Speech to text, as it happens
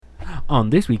On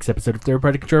this week's episode of Third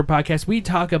Party Controller Podcast, we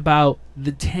talk about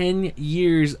the 10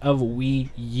 years of Wii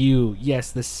U.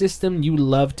 Yes, the system you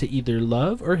love to either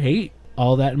love or hate.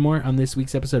 All that and more on this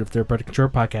week's episode of Third Party Controller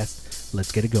Podcast.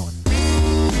 Let's get it going.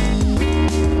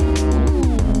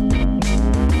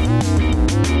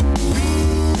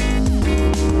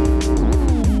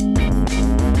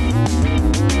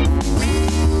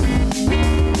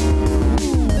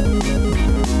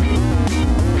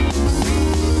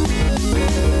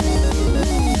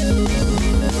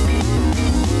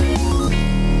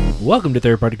 Welcome to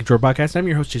Third Party Control Podcast. I'm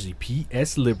your host, Jesse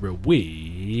P.S. Libra,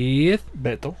 with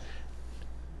Beto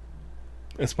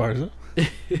Esparza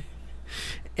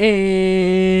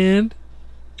and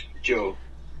Joe.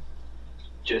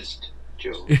 Just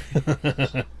Joe.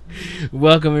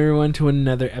 Welcome everyone to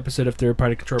another episode of Third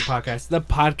Party Control Podcast, the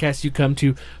podcast you come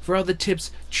to for all the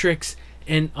tips, tricks,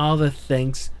 and all the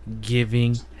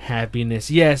Thanksgiving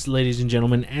happiness. Yes, ladies and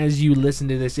gentlemen, as you listen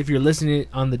to this, if you're listening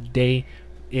on the day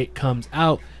it comes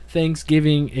out,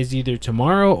 Thanksgiving is either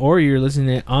tomorrow, or you're listening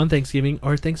to it on Thanksgiving,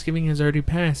 or Thanksgiving has already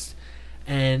passed.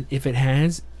 And if it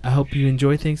has, I hope you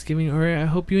enjoy Thanksgiving, or I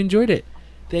hope you enjoyed it.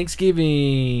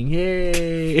 Thanksgiving,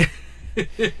 yay!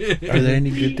 Are there any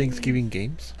good Thanksgiving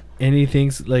games? Any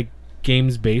things like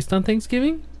games based on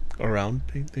Thanksgiving? Around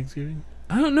Thanksgiving?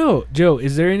 I don't know. Joe,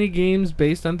 is there any games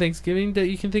based on Thanksgiving that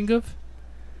you can think of?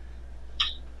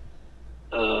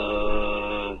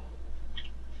 No.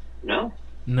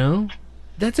 No?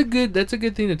 That's a good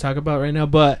thing to talk about right now,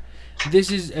 but this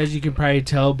is, as you can probably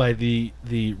tell by the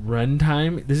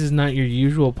runtime, this is not your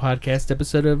usual podcast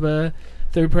episode of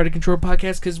Third Party Control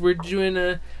Podcast, because we're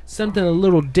doing something a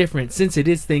little different. Since it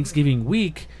is Thanksgiving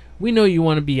week, we know you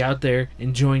want to be out there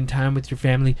enjoying time with your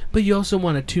family, but you also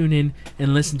want to tune in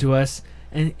and listen to us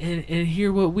and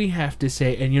hear what we have to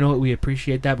say. And you know what? We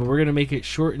appreciate that, but we're going to make it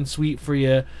short and sweet for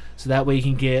you, so that way you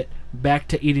can get back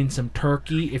to eating some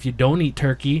turkey. If you don't eat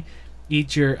turkey,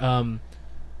 eat your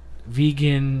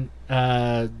vegan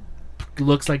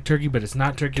looks like turkey, but it's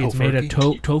not turkey. It's made of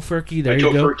tofurkey. There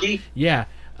you go. Tofurkey? Yeah,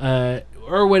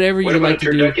 or whatever you like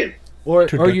to do. Or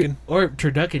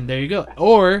turducken. There you go.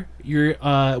 Or you're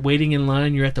waiting in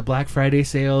line. You're at the Black Friday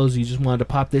sales. You just wanted to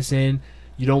pop this in.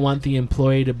 You don't want the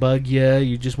employee to bug you.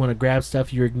 You just want to grab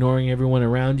stuff. You're ignoring everyone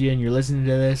around you, and you're listening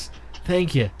to this.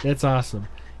 Thank you. That's awesome.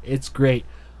 It's great.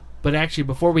 But actually,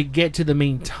 before we get to the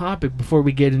main topic, before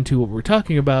we get into what we're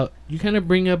talking about, you kind of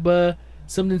bring up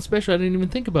something special I didn't even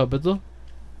think about, but though,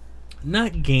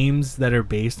 not games that are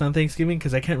based on Thanksgiving,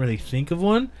 because I can't really think of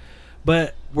one,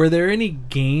 but were there any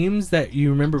games that you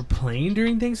remember playing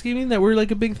during Thanksgiving that were like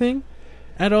a big thing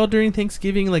at all during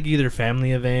Thanksgiving, like either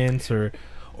family events or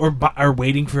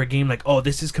waiting for a game like, oh,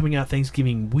 this is coming out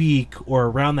Thanksgiving week, or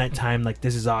around that time, like,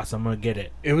 this is awesome, I'm gonna get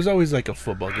it? It was always like a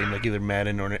football game, like either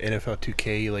Madden or NFL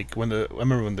 2K. Like I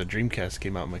remember when the Dreamcast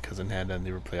came out, my cousin had that and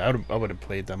they were playing. I would have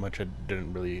played that much. I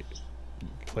didn't really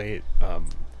play it.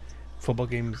 Football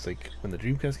games, like when the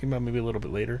Dreamcast came out, maybe a little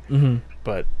bit later. Mm-hmm.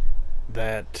 But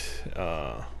that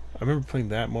I remember playing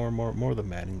that more of the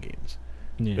Madden games.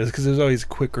 Yeah. It's because it was always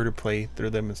quicker to play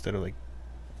through them instead of like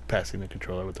passing the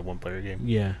controller with the one-player game.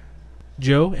 Yeah.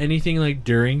 Joe, anything like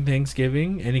during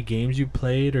Thanksgiving? Any games you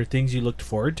played or things you looked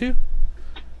forward to?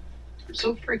 I'm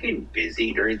so freaking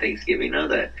busy during Thanksgiving now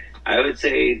that I would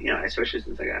say, especially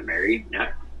since I got married,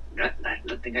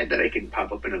 nothing that I can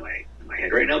pop up into my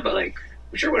head right now. But like,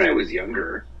 I'm sure when I was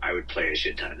younger, I would play a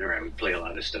shit ton, or I would play a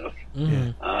lot of stuff.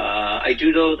 Mm-hmm. I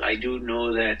do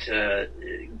know that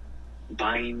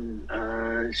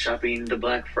shopping the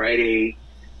Black Friday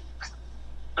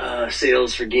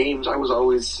sales for games, I was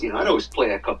always, I'd always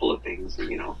play a couple of things,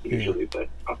 usually, but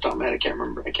off the top of my head, I can't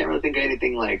remember. I can't really think of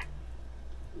anything like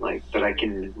that I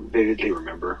can vividly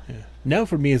remember. Yeah. Now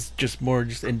for me, it's just more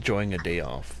enjoying a day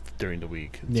off during the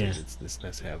week. It's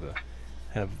nice to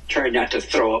have. Try not to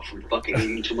throw up from fucking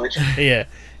eating too much. Yeah,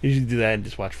 you should do that and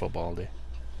just watch football all day.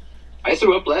 I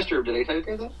threw up last year. Did I tell you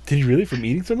guys that? Did you really, from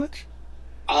eating so much?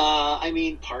 I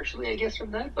mean, partially, I guess,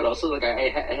 from that, but also like I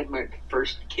had my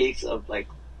first case of like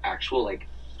actual, like,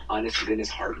 honest to goodness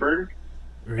heartburn.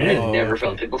 Really? And I'd never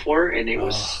felt it before, and it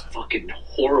was fucking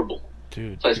horrible.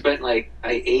 Dude. So I spent, like,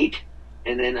 I ate,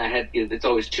 and then I had, it's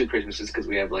always 2 Christmases because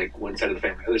we have, like, one side of the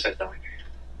family, other side of the family.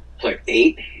 So I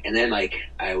ate, and then, like,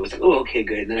 I was like, oh, okay,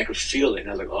 good. And then I could feel it, and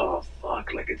I was like, oh,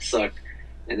 fuck, like, it sucked.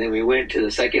 And then we went to the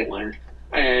second one,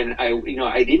 and I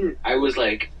was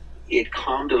like, it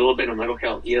calmed a little bit. I'm like, okay,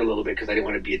 I'll eat a little bit because I didn't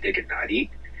want to be a dick and not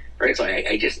eat. Right, so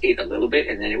I just ate a little bit,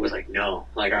 and then it was like, no.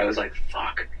 Like, I was like,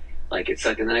 fuck. Like, it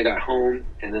sucked. And then I got home,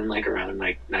 and then, like, around,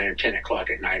 like, 9 or 10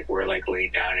 o'clock at night, we're, like,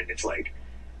 laying down, and it's like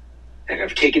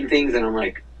I've taken things, and I'm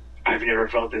like, I've never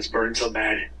felt this burn so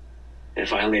bad. And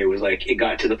finally, it was like it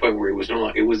got to the point where it was no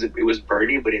longer, it was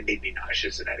burning, but it made me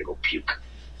nauseous, and I had to go puke.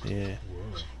 Yeah,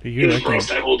 it was gross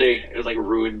that whole day. It was like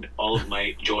ruined all of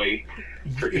my joy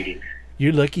for eating.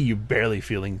 You're lucky you barely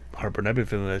feeling heartburn. I've been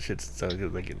feeling that shit since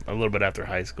like a little bit after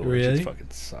high school. Really? It just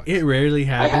fucking sucks. It rarely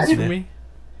happens for me.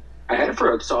 I had it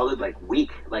for a solid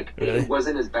week. Really? It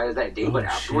wasn't as bad as that day, but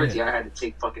afterwards, I had to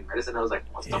take fucking medicine. I was like,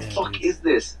 what the fuck is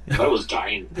this? I was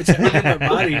dying. It's in my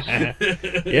body.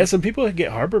 Yeah, some people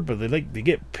get heartburn, but they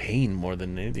get pain more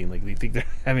than anything. Like they think they're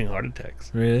having heart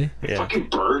attacks. Really? Yeah. Fucking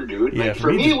burn, dude. Yeah,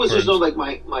 for me, it was just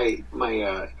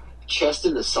my chest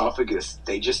and esophagus.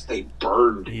 They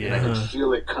burned. Yeah. And I could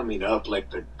feel it coming up, like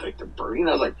the burning.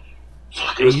 I was like,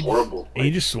 fuck, it was horrible. And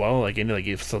you just swallow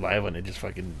into saliva, and it just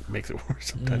fucking makes it worse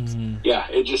sometimes. Yeah,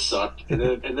 it just sucked. And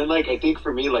then I think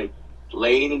for me,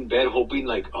 laying in bed hoping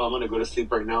I'm gonna go to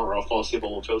sleep right now or I'll fall asleep, I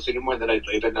won't feel sick anymore. And then I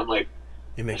lay there and I'm like,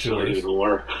 it makes it worse. Even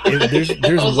more. There's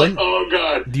I was like, oh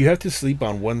god. Do you have to sleep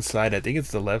on one side? I think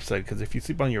it's the left side, because if you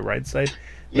sleep on your right side,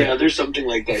 there's something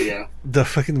like that. Yeah. The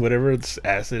fucking whatever it's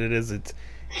acid it is, it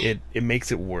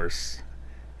makes it worse.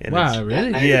 And wow, really?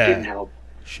 It didn't help.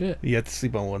 Shit. You have to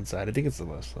sleep on one side. I think it's the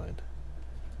left side.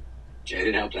 Yeah, it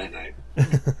didn't help that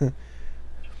night.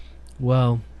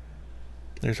 Well,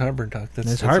 there's heartburn talk.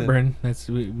 That's heartburn. That's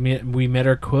we met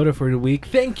our quota for the week.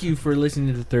 Thank you for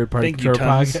listening to the Third Party Control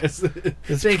podcast.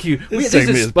 Thank you. This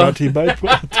segment is brought to you by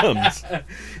Tums.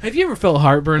 Have you ever felt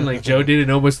heartburn like Joe did and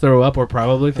almost throw up or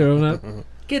probably thrown up?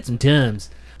 Get some Tums.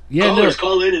 Yeah,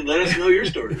 call in and let us know your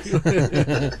stories.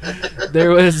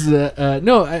 There was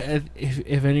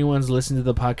if anyone's listened to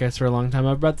the podcast for a long time,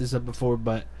 I've brought this up before,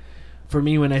 but for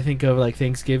me, when I think of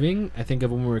Thanksgiving, I think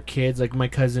of when we were kids. Like my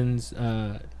cousins,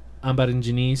 Ambar and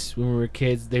Janice, when we were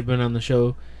kids, they've been on the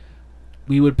show.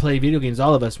 We would play video games,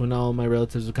 all of us, when all my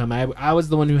relatives would come. I was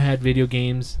the one who had video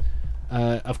games,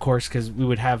 of course, because we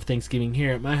would have Thanksgiving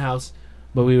here at my house.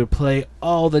 But we would play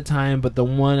all the time. But the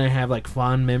one I have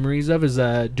fond memories of is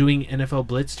doing NFL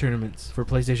Blitz tournaments for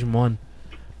PlayStation 1.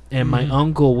 And my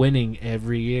uncle winning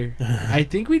every year. I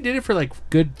think we did it for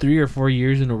good 3 or 4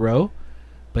 years in a row.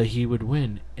 But he would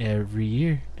win every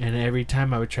year. And every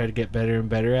time I would try to get better and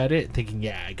better at it, thinking,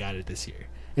 yeah, I got it this year.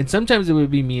 And sometimes it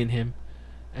would be me and him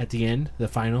at the end, the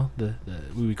final.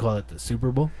 We would call it the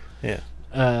Super Bowl. Yeah.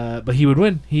 But he would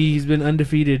win. He's been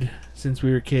undefeated since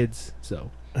we were kids.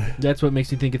 So that's what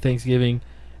makes me think of Thanksgiving.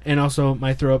 And also,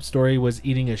 my throw-up story was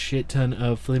eating a shit ton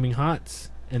of Flaming Hots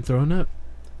and throwing up.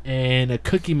 And a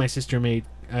cookie my sister made,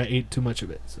 I ate too much of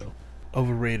it. So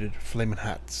overrated Flaming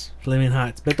Hots. Flaming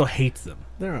Hots. Beto hates them.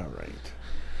 They're alright.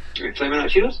 Flaming Hot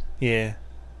Cheetos? Yeah.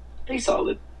 They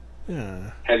solid.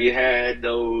 Yeah. Have you had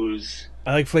those?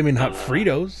 I like Flaming Hot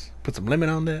Fritos. Put some lemon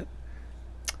on that.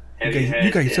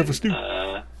 You got yourself a stew.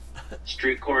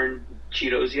 Street corn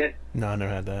Cheetos yet? No, I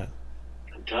never had that.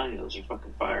 I'm telling you, those are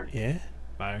fucking fire. Yeah?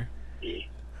 Fire. Yeah.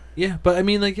 Yeah, but I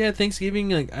mean,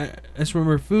 Thanksgiving, I just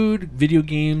remember food, video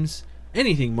games,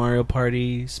 anything, Mario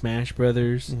Party, Smash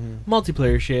Brothers,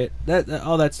 multiplayer shit. That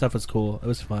all that stuff was cool. It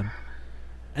was fun.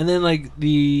 And then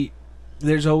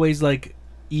there's always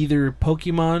either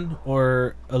Pokemon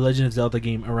or a Legend of Zelda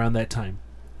game around that time.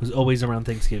 It was always around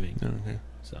Thanksgiving. Okay.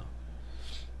 So,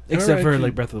 except for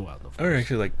Breath of the Wild. I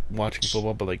actually watching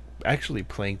football, but actually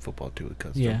playing football too,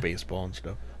 because of baseball and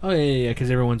stuff. Oh yeah,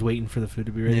 because everyone's waiting for the food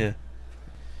to be ready. Yeah.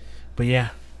 But yeah,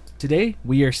 today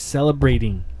we are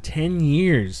celebrating 10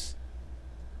 years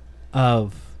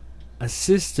of a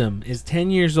system. Is 10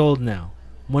 years old now.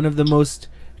 One of the most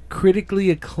critically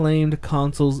acclaimed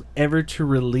consoles ever to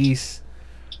release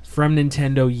from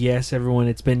Nintendo. Yes, everyone,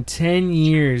 it's been 10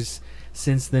 years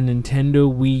since the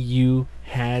Nintendo Wii U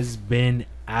has been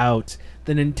out.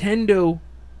 The Nintendo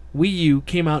Wii U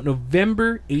came out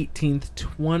November 18th,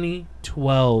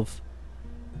 2012.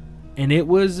 And it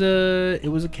was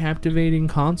a captivating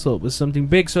console. It was something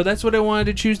big. So that's what I wanted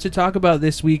to choose to talk about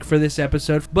this week for this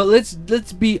episode. But let's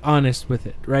be honest with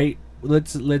it, right?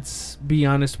 Let's be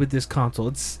honest with this console.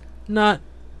 It's not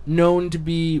known to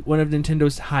be one of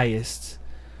Nintendo's highest,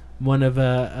 one of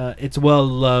its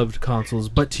well-loved consoles.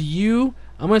 But to you,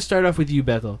 I'm going to start off with you,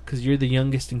 Bethel, because you're the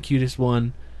youngest and cutest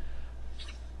one.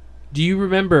 Do you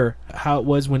remember how it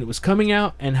was when it was coming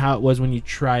out and how it was when you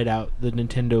tried out the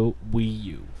Nintendo Wii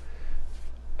U?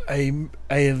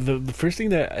 The first thing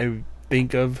that I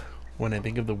think of when I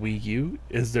think of the Wii U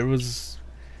is there was,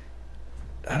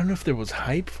 I don't know if there was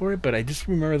hype for it, but I just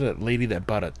remember that lady that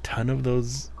bought a ton of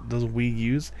those Wii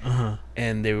U's,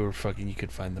 and they were fucking, you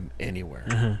could find them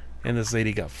anywhere. And this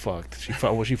lady got fucked. She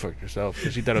fucked herself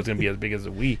because she thought it was gonna be as big as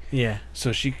a Wii. Yeah.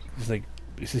 So she was like,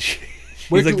 she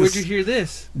Where'd you hear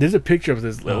this? There's a picture of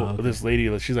this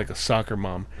lady. She's like a soccer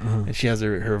mom, and she has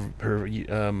her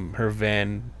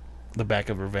van, the back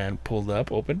of her van pulled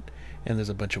up, open, and there's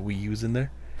a bunch of Wii U's in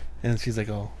there, and she's like,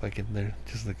 oh, like in there,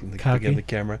 just looking at the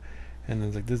camera, and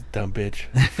it's like, this dumb bitch,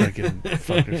 fucking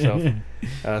fucked herself.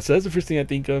 So that's the first thing I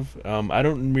think of. I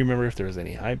don't remember if there was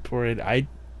any hype for it. I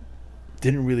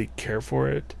didn't really care for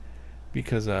it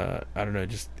because I don't know,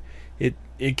 just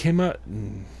it came out.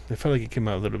 I felt like it came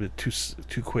out a little bit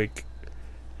too quick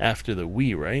after the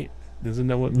Wii, right? Isn't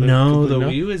that what? No, the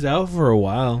Wii was out for a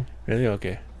while. Really?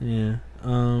 Okay. Yeah.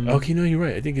 Okay, no, you're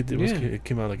right. I think it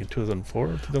came out like in 2004.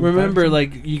 2005. Remember,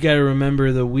 like, you got to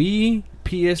remember the Wii,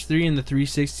 PS3, and the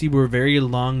 360 were very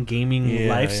long gaming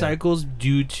life cycles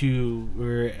due to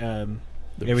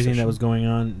everything recession that was going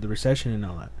on, the recession and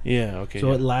all that. Yeah. Okay.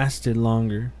 So it lasted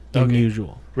longer than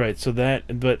usual. Right. So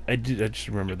but I just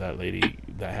remember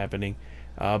that happening.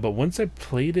 But once I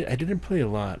played it, I didn't play a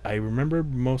lot. I remember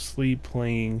mostly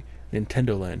playing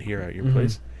Nintendo Land here at your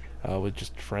place with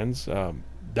just friends.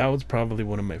 That was probably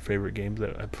one of my favorite games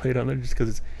that I played on there, just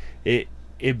because it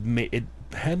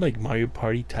had like Mario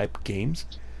Party type games,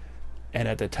 and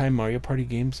at the time Mario Party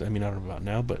games, I mean, I don't know about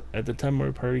now, but at the time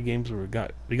Mario Party games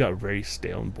got very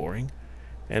stale and boring,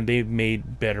 and they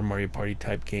made better Mario Party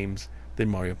type games than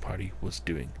Mario Party was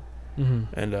doing.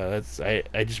 And I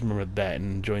just remember that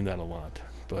and enjoying that a lot.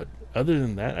 But other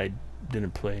than that, I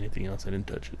didn't play anything else. I didn't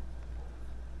touch it.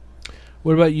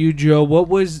 What about you, Joe?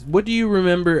 What do you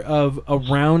remember of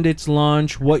around its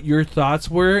launch? What your thoughts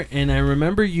were? And I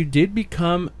remember you did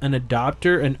become an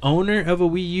owner of a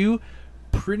Wii U,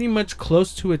 pretty much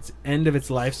close to its end of its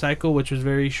life cycle, which was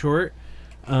very short.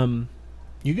 You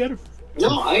got it.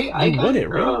 No, I got it.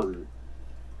 Right?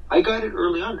 I got it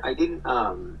early on. I didn't.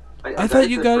 I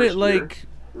thought you got it like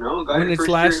when its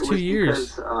last 2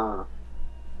 years.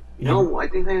 No, I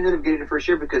think I ended up getting it first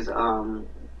year because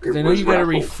because I know you got a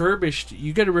refurbished.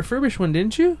 You got a refurbished one,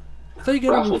 didn't you? I thought you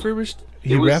got a refurbished.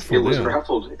 It was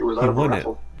raffled. It was out of a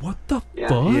raffle. What the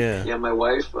fuck? Yeah, my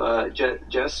wife,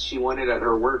 Jess, she won it at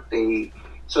her work.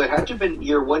 So it had to have been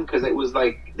year one because it was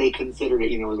like they considered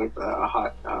it. It was like a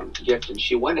hot gift, and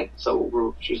she won it.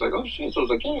 So she was like, "Oh shit!" So I was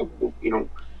like, "Yeah,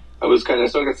 I was kind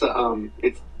of so. I guess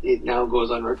it now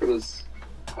goes on record as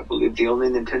I believe the only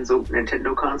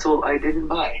Nintendo console I didn't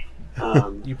buy.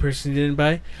 You personally didn't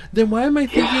buy? Then why am I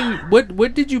thinking?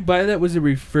 What did you buy that was a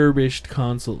refurbished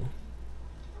console?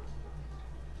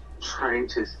 Trying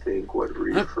to think what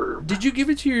refurb. Did you give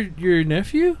it to your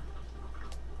nephew?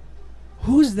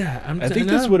 Who's that? I think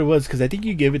that's what it was, because I think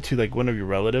you gave it to like one of your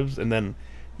relatives, and then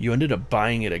you ended up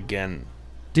buying it again.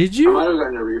 Did you? I might have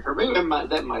gotten a refurb. Maybe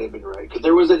that might have been right, because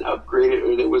there was an upgraded,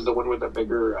 or there was the one with the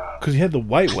bigger. Because you had the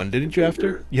white one, didn't you?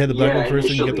 After you had the black one first,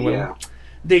 and you get the white one.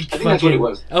 I think that's what it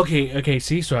was. Okay.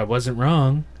 See, so I wasn't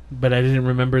wrong, but I didn't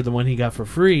remember the one he got for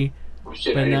free. Oh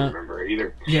shit! I didn't remember it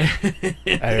either. Yeah,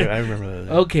 I remember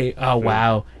that. Okay. Oh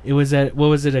wow! It was what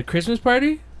was it? A Christmas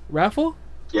party raffle?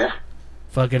 Yeah.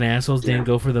 Fucking assholes didn't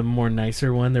go for the more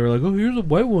nicer one. They were like, "Oh, here's a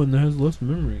white one that has less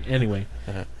memory." Anyway,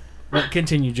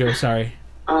 continue, Joe. Sorry.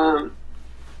 And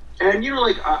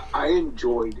like I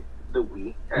enjoyed the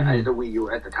Wii, the Wii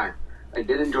U at the time. I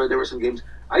did enjoy. There were some games.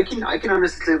 I can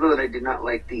honestly say though that I did not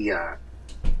like the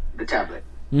tablet.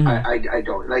 I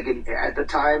don't like it at the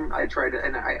time. I tried to,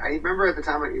 and I remember at the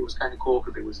time it was kind of cool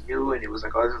because it was new and it was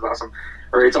like, oh, this is awesome,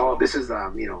 or this is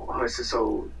this is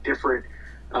so different.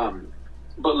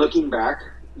 But looking back,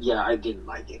 yeah, I didn't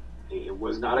like it. It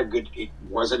wasn't a good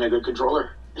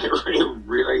controller. It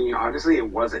really, honestly, it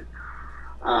wasn't.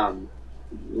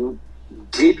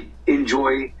 Did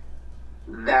enjoy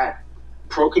that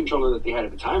Pro controller that they had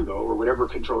at the time, though, or whatever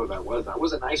controller that was. That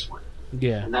was a nice one.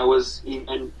 Yeah. And that was,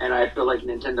 and I feel like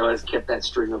Nintendo has kept that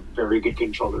string of very good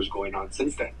controllers going on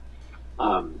since then.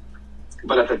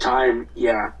 But at the time,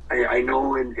 yeah, I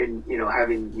know, and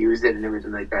having used it and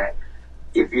everything like that,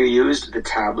 if you used the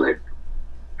tablet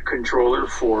controller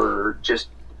for just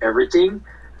everything,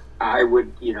 I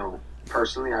would,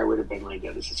 personally, I would have been like,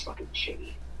 yeah, this is fucking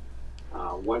shitty.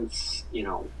 Once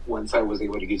I was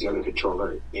able to use the other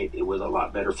controller, it was a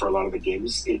lot better for a lot of the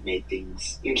games. It made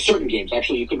things, certain games,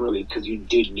 actually, you can really, because you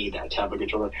did need that tablet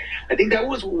controller. I think that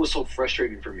was what was so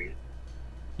frustrating for me,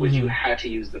 was you had to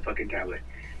use the fucking tablet.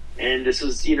 And this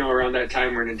was, around that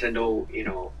time where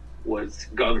Nintendo, was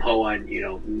gung-ho on,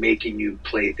 making you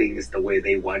play things the way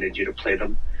they wanted you to play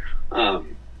them.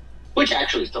 Which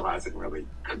actually still hasn't really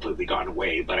completely gone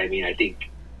away. But I mean, I think,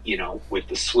 with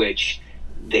the Switch,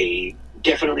 they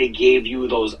definitely gave you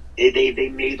those, they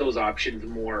made those options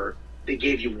more, they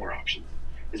gave you more options,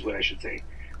 is what I should say.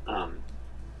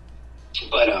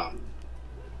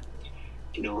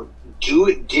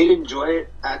 did enjoy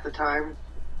it at the time.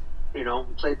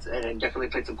 Played and definitely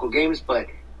played some cool games, but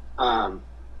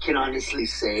can honestly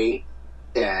say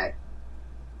that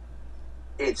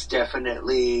it's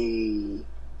definitely,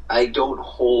 I don't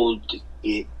hold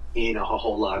it in a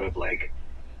whole lot of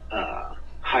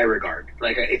high regard.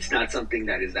 It's not something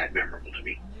that is that memorable to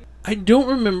me. I don't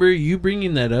remember you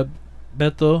bringing that up,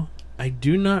 Beto. I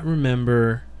do not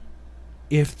remember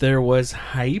if there was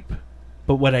hype,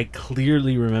 but what I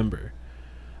clearly remember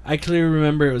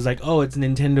it was like, oh, it's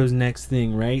Nintendo's next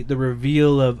thing, right? The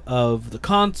reveal of the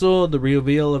console, the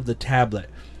reveal of the tablet.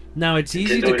 Now it's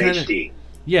easy to kind of,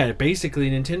 yeah,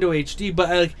 basically Nintendo HD.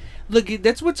 But look,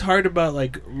 that's what's hard about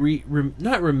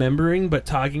not remembering, but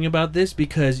talking about this,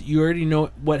 because you already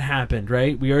know what happened,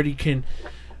 right?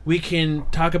 We can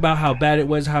talk about how bad it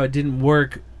was, how it didn't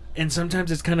work, and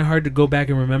sometimes it's kind of hard to go back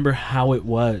and remember how it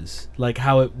was,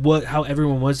 how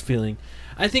everyone was feeling.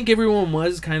 I think everyone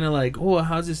was kind of like, oh,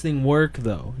 how's this thing work,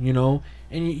 though?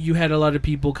 And you had a lot of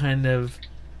people kind of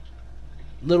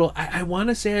I want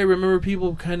to say I remember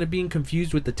people kind of being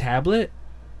confused with the tablet,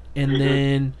 and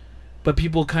then, but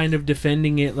people kind of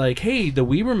defending it like, hey, the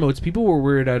Wii remotes, people were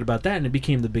weirded out about that, and it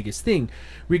became the biggest thing.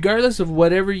 Regardless of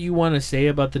whatever you want to say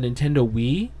about the Nintendo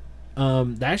Wii,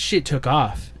 that shit took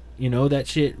off. That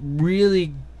shit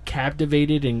really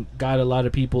captivated and got a lot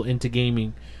of people into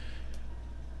gaming.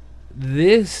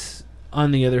 This,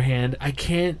 on the other hand, I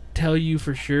can't tell you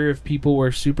for sure if people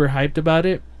were super hyped about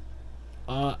it.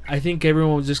 I think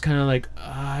everyone was just kind of like,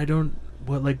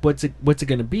 what's it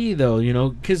gonna be though?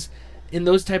 Because in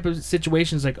those type of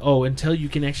situations, until you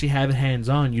can actually have it hands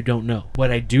on, you don't know.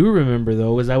 What I do remember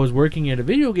though is I was working at a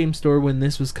video game store when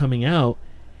this was coming out,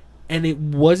 and it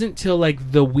wasn't till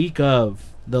the week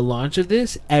of the launch of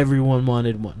this, everyone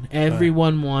wanted one.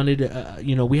 Everyone wanted,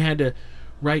 we had to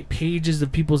write pages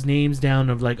of people's names down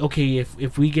of okay,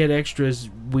 if we get extras,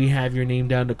 we have your name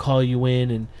down to call you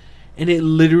in, and it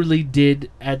literally did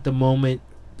at the moment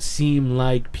seem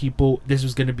like this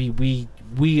was going to be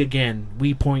Wii again,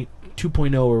 Wii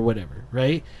 2.0 or whatever,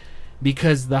 right?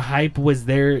 Because the hype was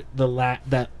there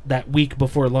that week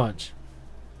before launch.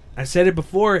 I said it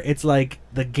before, it's like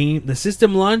the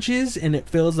system launches and it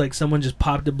feels like someone just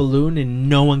popped a balloon and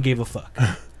no one gave a fuck.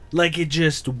 It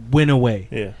just went away.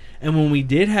 Yeah. And when we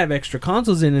did have extra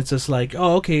consoles in, it's just like,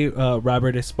 oh, okay,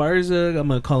 Robert Esparza, I'm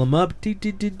going to call him up.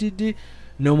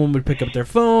 No one would pick up their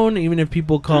phone. Even if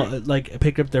people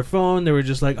picked up their phone, they were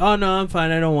just like, oh, no, I'm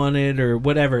fine, I don't want it, or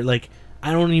whatever.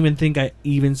 I don't even think I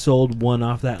even sold one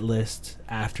off that list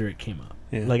after it came up.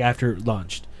 Yeah. After it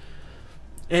launched.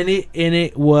 And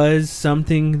it was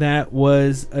something that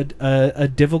was a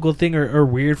difficult thing or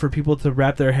weird for people to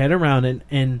wrap their head around.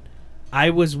 And I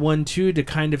was one, too, to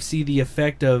kind of see the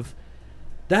effect of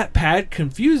that pad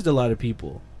confused a lot of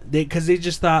people. Because they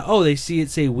just thought, oh, they see it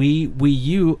say Wii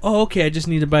U. Oh, okay, I just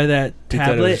need to buy that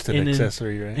tablet and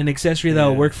accessory, right? An accessory that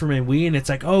will work for my Wii. And it's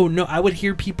like, oh, no, I would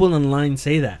hear people in line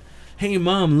say that. Hey,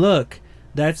 Mom, look.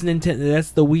 That's Nintendo.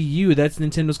 That's the Wii U. That's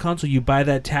Nintendo's console. You buy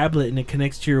that tablet and it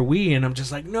connects to your Wii. And I'm just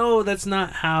like, no, that's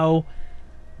not how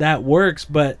that works.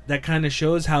 But that kind of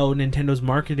shows how Nintendo's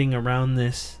marketing around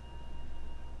this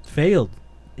failed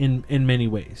in many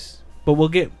ways. But we'll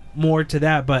get more to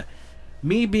that. But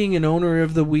me being an owner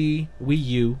of the Wii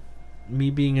U, me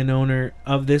being an owner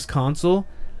of this console,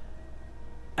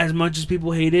 as much as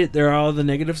people hate it, there are all the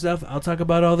negative stuff. I'll talk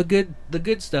about all the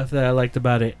good stuff that I liked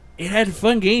about it. It had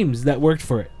fun games that worked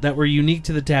for it, that were unique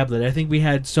to the tablet. I think we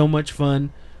had so much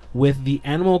fun with the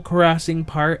Animal Crossing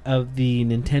part of the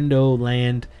Nintendo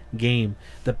Land game,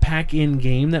 the pack-in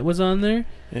game that was on there.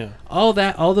 Yeah. All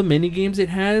the mini games it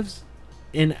has,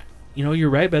 and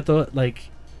you're right, Beto.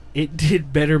 It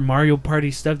did better Mario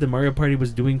Party stuff than Mario Party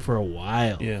was doing for a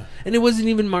while. Yeah. And it wasn't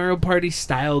even Mario Party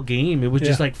style game. It was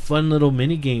just fun little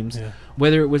mini games. Yeah.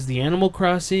 Whether it was the Animal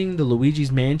Crossing, the Luigi's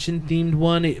Mansion themed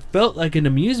one, it felt like an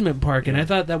amusement park. And I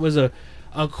thought that was a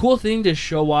cool thing to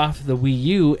show off the Wii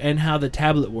U and how the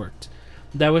tablet worked.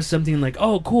 That was something like,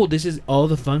 oh, cool, this is all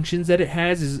the functions that it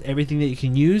has, this is everything that you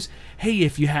can use. Hey,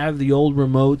 if you have the old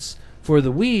remotes for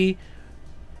the Wii,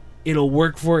 it'll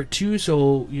work for it too.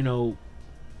 So,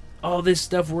 all this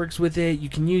stuff works with it. You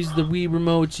can use the Wii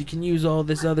remotes. You can use all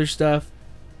this other stuff.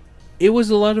 It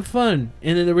was a lot of fun.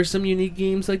 And then there were some unique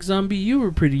games like Zombie U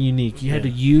were pretty unique. You had to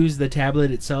use the tablet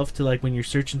itself to when you're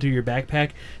searching through your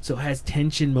backpack, so it has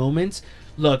tension moments.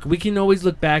 Look, we can always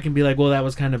look back and be like, well, that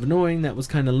was kind of annoying. That was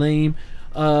kind of lame.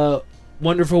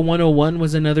 Wonderful 101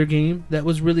 was another game that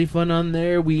was really fun on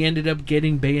there. We ended up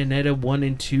getting Bayonetta 1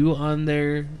 and 2 on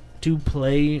there to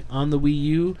play on the Wii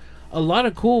U. A lot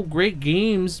of cool, great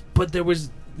games, but there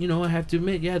was you know, I have to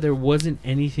admit, yeah, there wasn't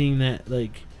anything that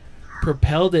like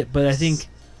propelled it, but I think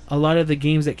a lot of the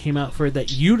games that came out for it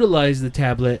that utilized the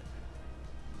tablet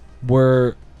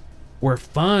were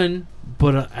fun,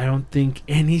 but I don't think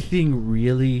anything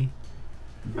really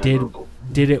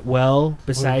did it well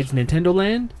besides Nintendo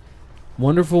Land,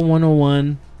 Wonderful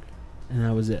 101, and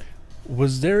that was it.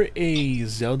 Was there a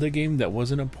Zelda game that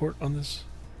wasn't a port on this?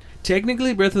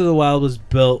 Technically, Breath of the Wild was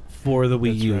built for the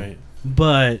Wii U, right.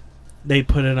 but they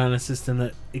put it on a system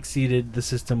that exceeded the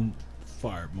system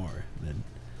far more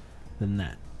than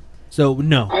that. So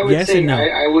no, yes and no.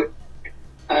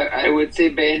 I would say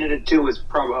Bayonetta 2 was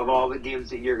probably, of all the games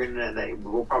that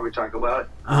we'll probably talk about.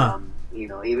 You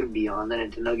know, even beyond the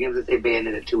Nintendo games, I'd say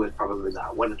Bayonetta 2 was probably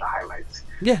one of the highlights.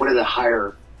 Yeah. One of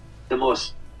the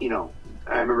most. You know,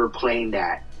 I remember playing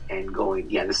that and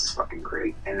going, yeah, this is fucking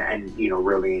great, and you know,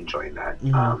 really enjoying that.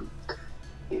 Mm-hmm.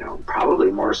 You know,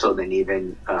 probably more so than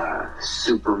even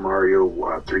Super Mario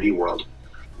 3D World.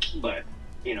 But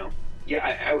you know, yeah,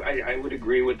 I would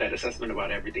agree with that assessment about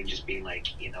everything just being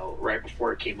like, you know, right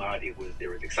before it came out, there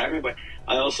was excitement. But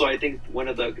I think one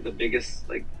of the biggest,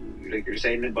 like you're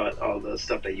saying about all the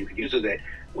stuff that you could use with it,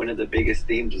 one of the biggest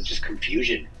themes was just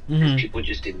confusion. Mm-hmm. People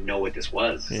just didn't know what this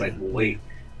was. It's like, well, wait,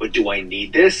 but do I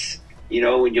need this? You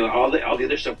know, when all the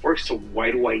other stuff works, so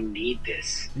why do I need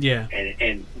this? Yeah.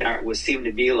 And that seemed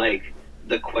to be like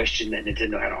the question that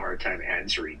Nintendo had a hard time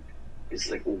answering. It's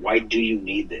like, well, why do you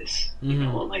need this? You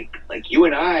know, like you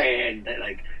and I, and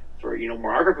like for, you know,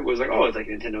 more people was like, oh, it's like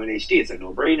Nintendo in HD, it's a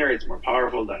no-brainer, it's more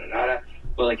powerful, da da da da.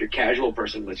 But like your casual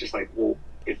person was just like, well,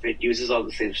 if it uses all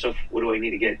the same stuff, what do I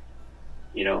need to get?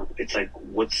 You know, it's like,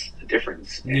 what's the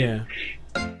difference? And yeah.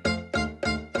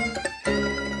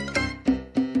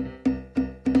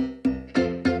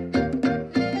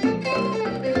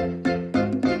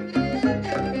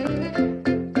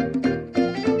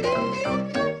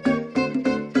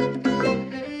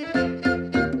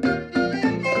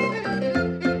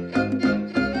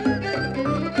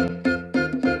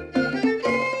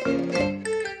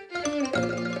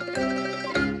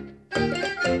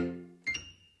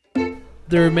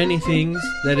 There are many things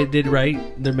that it did right.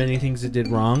 There are many things it did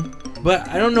wrong. But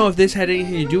I don't know if this had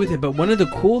anything to do with it. But one of the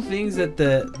cool things that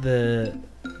the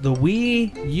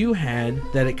Wii U had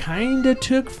that it kind of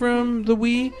took from the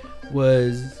Wii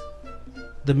was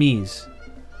the Miis.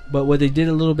 But what they did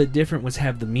a little bit different was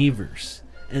have the Miiverse.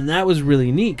 And that was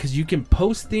really neat because you can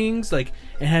post things. Like,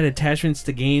 it had attachments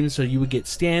to games, so you would get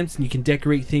stamps and you can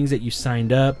decorate things that you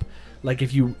signed up. Like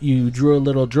if you drew a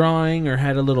little drawing or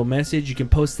had a little message, you can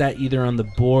post that either on the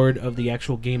board of the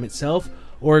actual game itself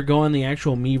or go on the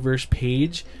actual Miiverse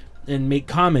page and make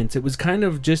comments. It was kind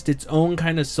of just its own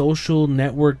kind of social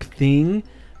network thing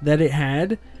that it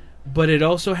had, but it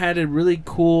also had a really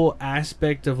cool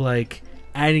aspect of like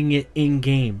adding it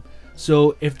in-game.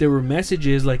 So if there were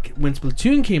messages, like when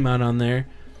Splatoon came out on there,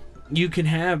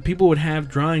 people would have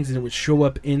drawings and it would show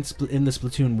up in the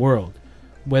Splatoon world.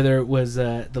 Whether it was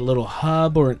the little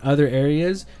hub or in other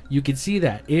areas, you could see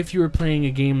that. If you were playing a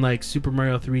game like Super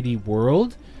Mario 3D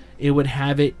World, it would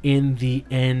have it in the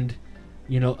end,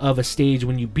 you know, of a stage.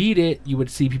 When you beat it, you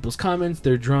would see people's comments,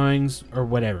 their drawings, or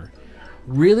whatever.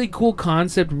 Really cool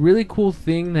concept, really cool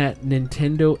thing that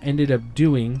Nintendo ended up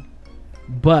doing.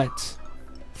 But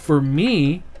for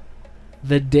me,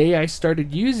 the day I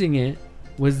started using it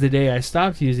was the day I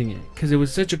stopped using it, because it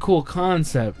was such a cool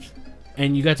concept.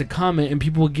 And you got to comment, and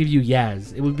people would give you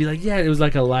Yaz. It would be like, yeah, it was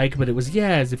like a like, but it was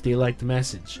Yaz if they liked the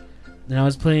message. And I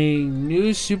was playing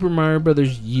New Super Mario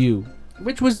Brothers U,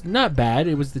 which was not bad.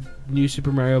 It was the new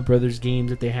Super Mario Brothers games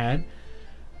that they had.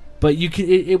 But you could,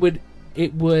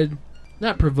 it would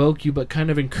not provoke you, but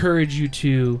kind of encourage you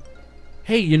to,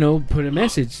 hey, you know, put a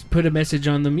message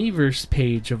on the Miiverse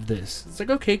page of this. It's like,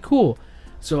 okay, cool.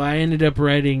 So I ended up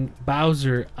writing,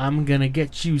 Bowser, I'm gonna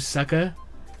get you, sucker.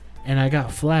 And I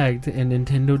got flagged, and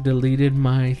Nintendo deleted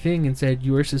my thing and said,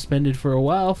 you are suspended for a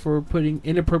while for putting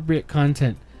inappropriate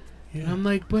content. Yeah. And I'm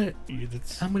like, but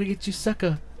I'm going to get you,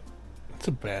 sucker. That's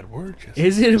a bad word, Jesse.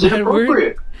 Is it a bad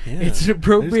word? Yeah. It's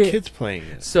appropriate. There's kids playing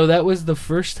it. So that was the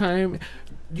first time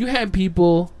you had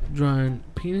people drawing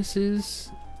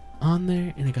penises on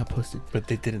there, and it got posted. But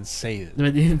they didn't say it. No,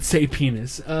 they didn't say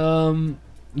penis.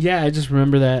 Yeah, I just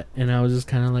remember that, and I was just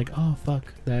kind of like, oh,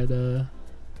 fuck, that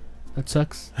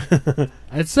sucks.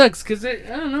 It sucks because I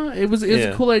don't know. It was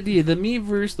a cool idea. The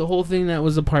Miiverse, the whole thing that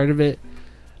was a part of it.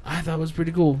 I thought was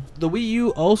pretty cool. The Wii U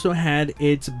also had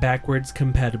its backwards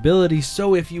compatibility,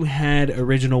 so if you had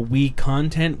original Wii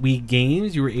content, Wii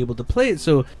games, you were able to play it.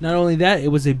 So not only that, it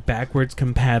was a backwards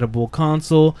compatible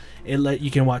console.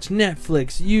 You can watch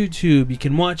Netflix, YouTube, you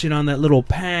can watch it on that little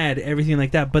pad, everything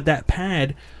like that. But that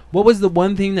pad, what was the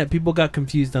one thing that people got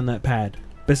confused on that pad?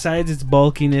 Besides its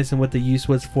bulkiness and what the use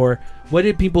was for, what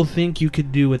did people think you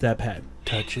could do with that pad?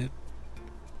 Touch it.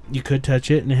 You could touch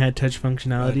it, and it had touch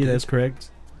functionality. That's correct.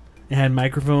 It had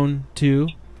microphone too.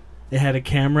 It had a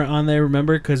camera on there,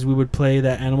 remember? Because we would play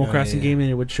that Animal Crossing game and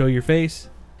it would show your face.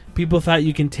 People thought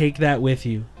you can take that with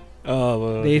you. Oh, well,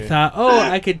 okay. They thought,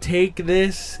 I could take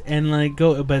this and like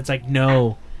go, but it's like,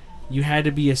 no. You had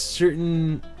to be a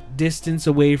certain distance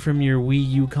away from your Wii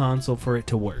U console for it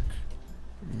to work.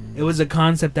 It was a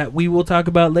concept that we will talk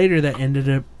about later that ended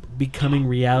up becoming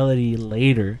reality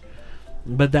later.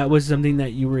 But that was something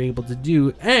that you were able to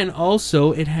do. And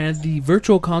also, it had the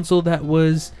virtual console that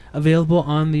was available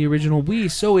on the original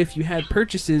Wii. So if you had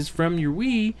purchases from your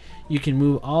Wii, you can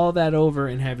move all that over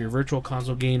and have your virtual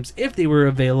console games, if they were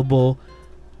available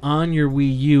on your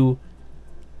Wii U,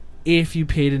 if you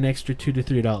paid an extra $2 to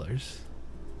 $3.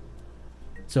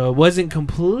 So it wasn't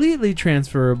completely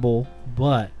transferable,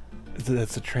 but...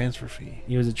 That's a transfer fee.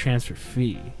 It was a transfer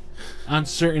fee. On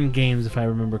certain games, if I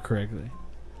remember correctly.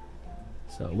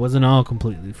 So it wasn't all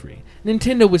completely free.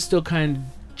 Nintendo was still kind of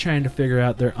trying to figure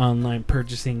out their online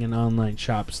purchasing and online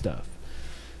shop stuff.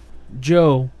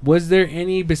 Joe, was there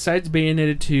any, besides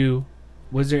Bayonetta 2,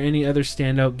 was there any other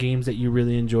standout games that you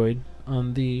really enjoyed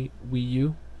on the Wii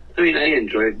U? I mean, I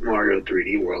enjoyed Mario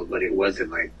 3D World, but it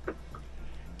wasn't like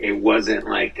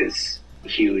this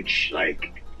huge,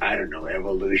 like, I don't know,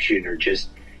 evolution, or just,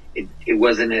 it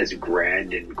wasn't as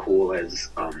grand and cool as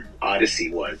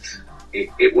Odyssey was.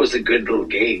 It was a good little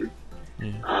game.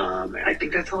 Yeah. I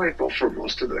think that's how I felt for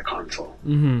most of the console.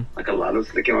 Mm-hmm. Like a lot of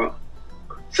they came out,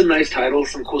 some nice titles,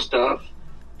 some cool stuff,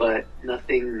 but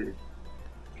nothing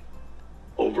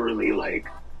overly like,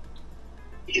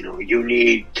 you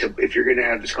need to, if you're gonna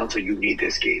have this console, you need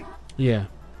this game. Yeah.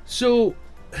 So,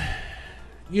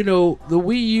 the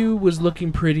Wii U was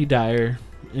looking pretty dire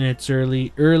in its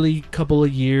early couple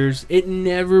of years. It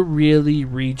never really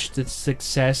reached the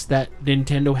success that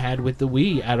Nintendo had with the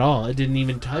Wii at all. It didn't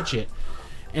even touch it.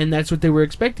 And that's what they were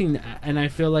expecting. And I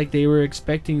feel like they were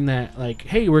expecting that, like,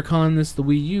 hey, we're calling this the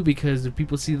Wii U because if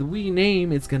people see the Wii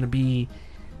name, they're going to be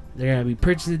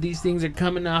purchasing these things are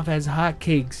coming off as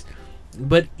hotcakes.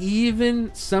 But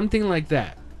even something like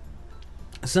that,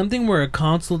 something where a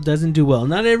console doesn't do well.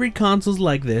 Not every console's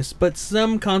like this, but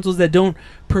some consoles that don't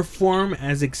perform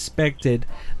as expected,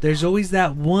 there's always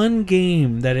that one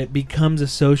game that it becomes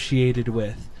associated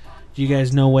with. Do you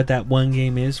guys know what that one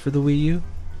game is for the Wii U?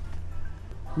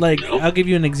 Like, I'll give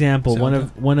you an example.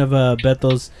 One of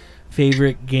Bethel's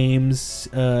favorite games,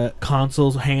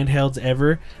 consoles, handhelds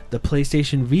ever, the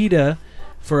PlayStation Vita,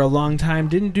 for a long time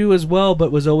didn't do as well,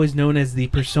 but was always known as the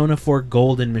Persona 4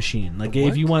 Golden Machine. Like,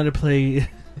 if you wanted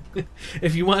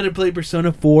to play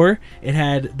Persona 4, it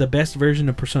had the best version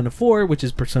of Persona 4, which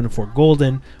is Persona 4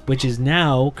 Golden, which is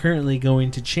now currently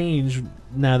going to change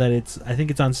now that I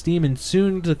think it's on Steam and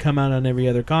soon to come out on every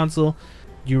other console.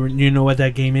 You know what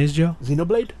that game is, Joe?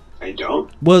 Xenoblade? I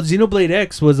don't. Well, Xenoblade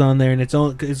X was on there, and it's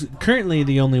currently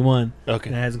the only one that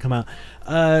hasn't come out.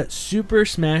 Super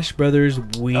Smash Brothers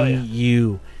Wii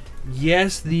U.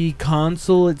 Yes, the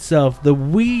console itself, the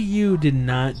Wii U did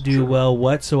not do well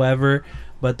whatsoever,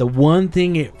 but the one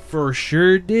thing it for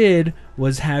sure did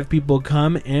was have people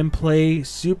come and play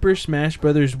Super Smash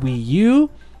Brothers Wii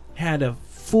U. Had a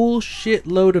full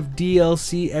shitload of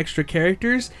DLC extra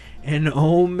characters, and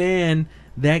oh man,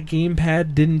 that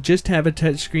gamepad didn't just have a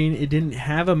touchscreen, it didn't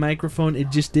have a microphone, it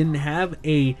just didn't have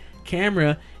a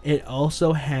camera. It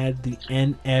also had the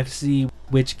NFC,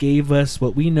 which gave us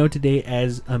what we know today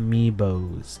as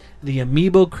amiibos. The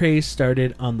amiibo craze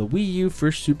started on the Wii U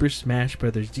for Super Smash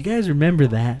Brothers. Do you guys remember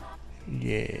that?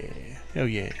 Yeah. Oh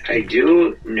yeah. I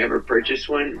do. Never purchased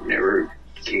one. Never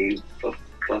gave a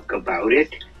fuck about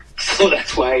it. So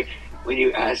that's why when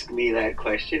you ask me that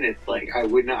question, it's like I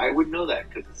would know that,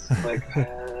 because it's like.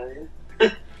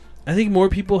 I think more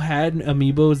people had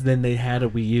amiibos than they had a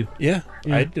Wii U. Yeah.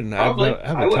 I didn't. I would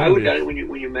have done it when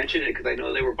you mentioned it, because I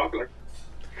know they were popular.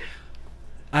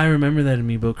 I remember that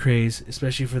amiibo craze,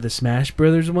 especially for the Smash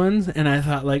Brothers ones, and I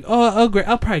thought like, I'll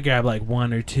probably grab like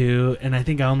one or two, and I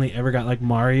think I only ever got like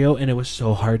Mario, and it was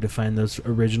so hard to find those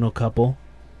original couple.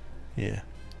 Yeah.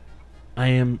 I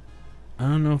am I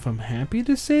don't know if I'm happy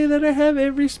to say that I have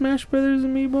every Smash Brothers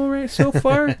amiibo right so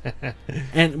far,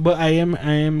 but I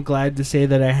am glad to say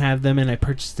that I have them, and I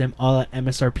purchased them all at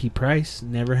MSRP price.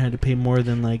 Never had to pay more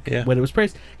than what it was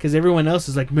priced, because everyone else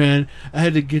is like, man, I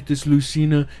had to get this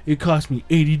Lucina. It cost me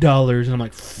 $80, and I'm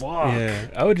like, fuck. Yeah,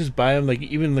 I would just buy them. Like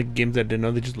even like games I didn't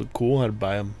know they just look cool. I'd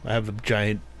buy them. I have the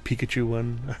giant Pikachu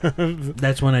one.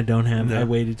 That's one I don't have. No. I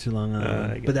waited too long on that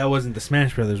one. But that wasn't the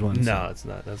Smash Brothers one. No, so. it's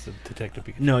not. That's the Detective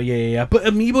Pikachu. No, yeah. But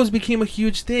amiibos became a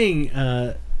huge thing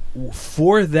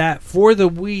for the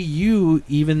Wii U,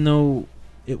 even though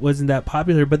it wasn't that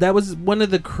popular. But that was one of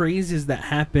the crazes that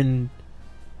happened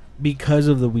because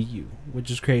of the Wii U, which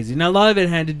is crazy. Now, a lot of it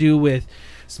had to do with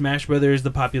Smash Brothers,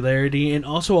 the popularity, and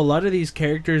also a lot of these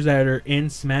characters that are in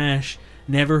Smash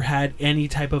never had any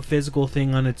type of physical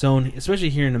thing on its own,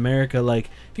 especially here in America. Like,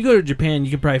 if you go to Japan,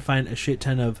 you can probably find a shit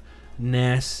ton of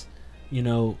NES,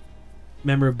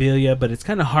 memorabilia, but it's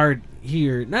kind of hard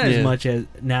here, not as much as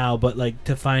now, but like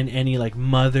to find any like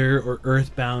Mother or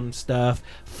Earthbound stuff,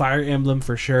 Fire Emblem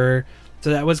for sure. So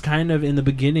that was kind of in the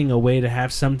beginning a way to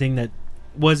have something that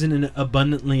wasn't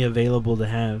abundantly available to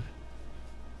have,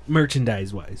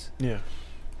 merchandise-wise. Yeah.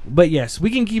 But yes,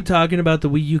 we can keep talking about the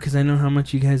Wii U because I know how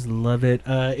much you guys love it.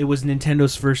 It was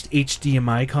Nintendo's first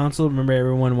HDMI console. Remember,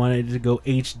 everyone wanted it to go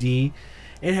HD.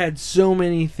 It had so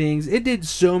many things. It did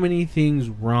so many things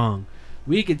wrong.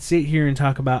 We could sit here and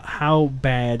talk about how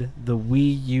bad the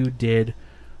Wii U did,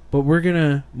 but we're going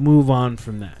to move on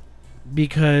from that.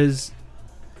 Because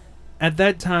at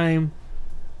that time,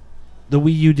 the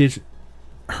Wii U did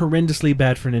horrendously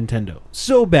bad for Nintendo.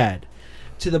 So bad.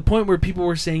 To the point where people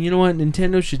were saying, you know what,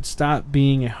 Nintendo should stop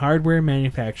being a hardware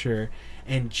manufacturer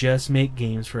and just make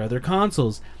games for other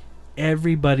consoles.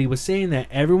 Everybody was saying that.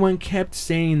 Everyone kept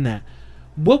saying that.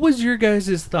 What was your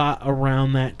guys' thought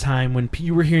around that time when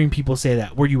you were hearing people say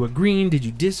that? Were you agreeing? Did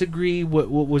you disagree? What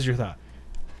was your thought?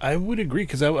 I would agree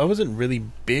because I wasn't really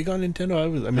big on Nintendo. I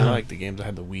liked the games. I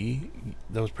had the Wii.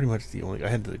 That was pretty much the only. I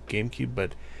had the GameCube,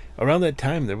 but around that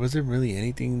time there wasn't really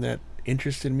anything that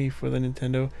interested me for the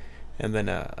Nintendo. And then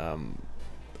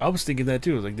I was thinking that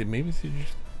too. I was like, maybe they should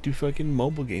just do fucking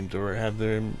mobile games or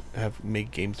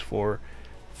make games for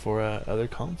other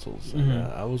consoles. Mm-hmm.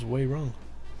 And, I was way wrong.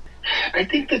 I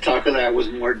think the talk of that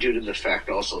was more due to the fact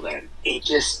also that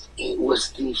it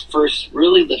was the first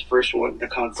one, the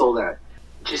console that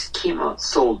just came out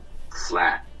so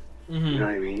flat. Mm-hmm. You know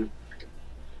what I mean?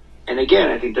 And again,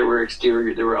 I think there were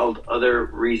other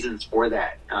reasons for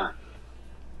that.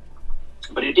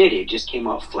 But it just came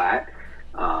out flat.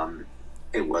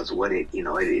 It was what I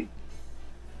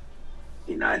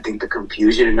think the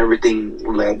confusion and everything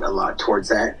led a lot towards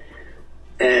that.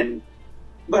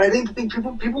 But I think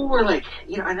people were like,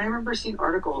 and I remember seeing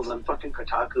articles on fucking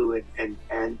Kotaku and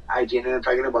IGN, and I'm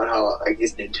talking about how I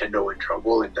guess Nintendo in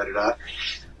trouble and da-da-da.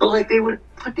 But like they would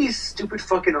put these stupid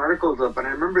fucking articles up, and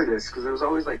I remember this because it was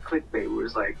always like clickbait. It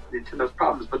was like Nintendo's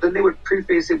problems, but then they would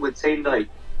preface it with saying like,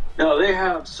 no, they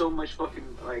have so much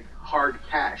fucking like hard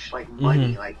cash, like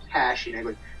money, like cash,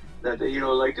 like that.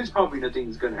 Like there's probably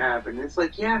nothing's gonna happen. And it's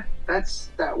like, yeah,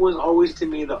 that was always to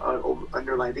me the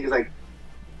underlying thing is like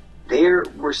they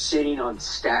were sitting on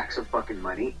stacks of fucking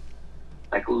money,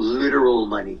 like literal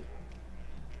money,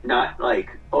 not like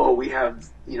we have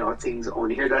things on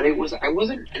here that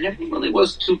I never really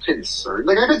was too concerned.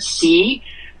 Like I could see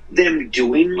them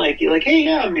doing like hey,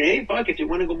 yeah, I mean, hey, fuck, if you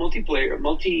want to go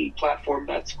multi-platform,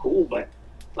 that's cool, but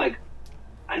like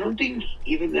I don't think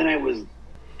even then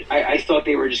I thought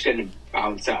they were just going to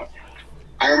bounce out.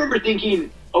 I remember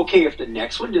thinking, okay, if the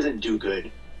next one doesn't do good,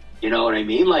 you know what I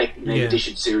mean? Like maybe they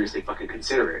should seriously fucking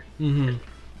consider it. Mm-hmm.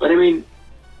 But I mean,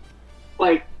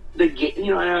 like the game,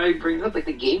 and I bring up like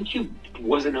the GameCube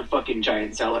wasn't a fucking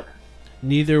giant seller.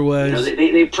 Neither was.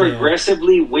 They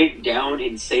progressively went down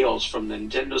in sales from the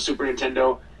Nintendo, Super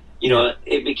Nintendo.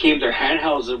 It became their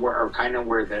handhelds were kind of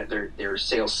where their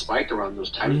sales spiked around those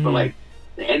times. Mm-hmm. But like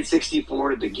the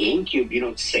N64, the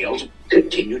GameCube, sales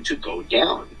continued to go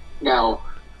down. Now,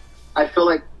 I feel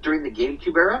like during the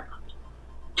GameCube era,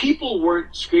 people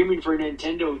weren't screaming for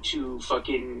Nintendo to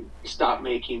fucking stop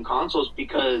making consoles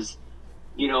because,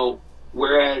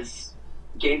 whereas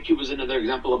GameCube was another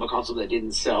example of a console that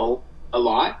didn't sell a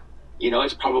lot.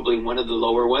 It's probably one of the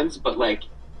lower ones, but like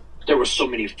there were so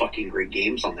many fucking great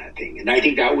games on that thing. And I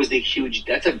think that was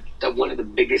one of the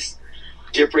biggest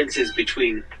differences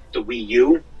between the Wii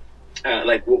U,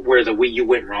 like where the Wii U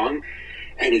went wrong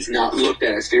and is not looked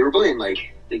at as favorably, and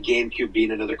like the GameCube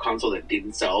being another console that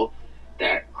didn't sell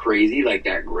that crazy, like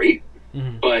that great,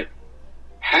 but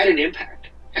had an impact,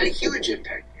 had a huge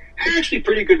impact, had actually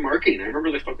pretty good marketing. I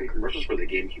remember the fucking commercials for the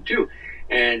GameCube too.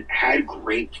 and had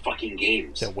great fucking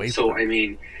games. So I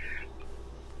mean,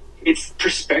 it's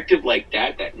perspective like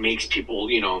that makes people,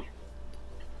 you know,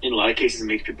 in a lot of cases,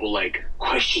 makes people like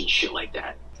question shit like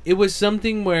that. It was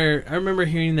something where I remember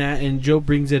hearing that, and Joe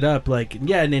brings it up, like,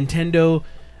 yeah, Nintendo.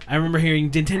 I remember hearing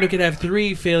Nintendo could have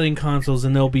 3 failing consoles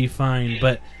and they'll be fine,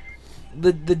 but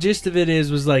the gist of it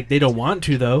was like they don't want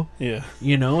to though. Yeah.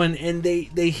 You know, and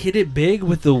they hit it big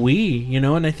with the Wii, you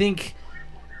know, and I think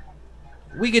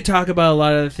we could talk about a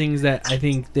lot of the things that I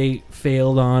think they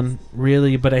failed on,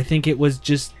 really, but I think it was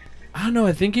just, I don't know,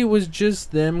 I think it was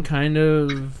just them kind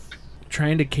of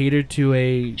trying to cater to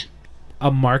a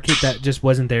market that just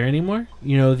wasn't there anymore.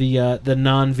 You know, the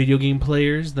non-video game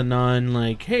players, the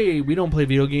like, hey, we don't play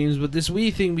video games, but this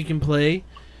Wii thing we can play.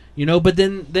 You know, but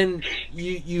then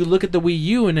you look at the Wii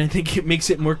U, and I think it makes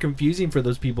it more confusing for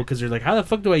those people because they're like, how the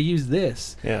fuck do I use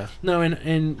this? Yeah. No,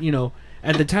 and you know,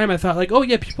 at the time I thought like, oh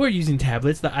yeah, people are using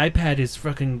tablets. The iPad is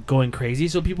fucking going crazy,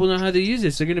 so people know how to use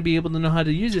this. They're going to be able to know how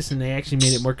to use this, and they actually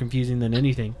made it more confusing than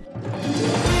anything.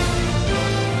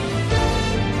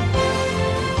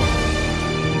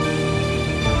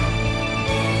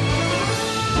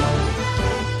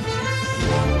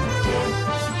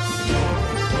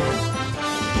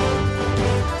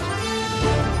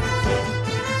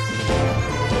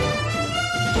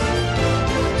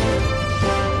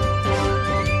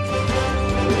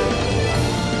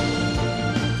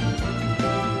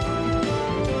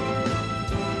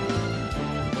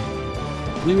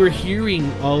 We were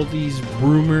hearing all these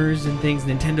rumors and things.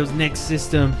 Nintendo's next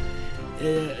system,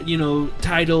 you know,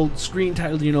 screen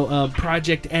titled, you know,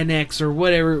 Project NX or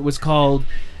whatever it was called.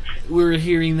 We were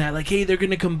hearing that, like, hey, they're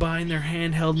going to combine their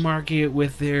handheld market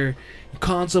with their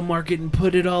console market and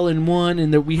put it all in one.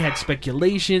 And that we had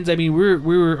speculations. I mean,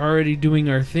 we were already doing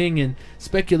our thing and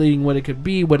speculating what it could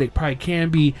be, what it probably can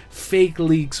be, fake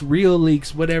leaks, real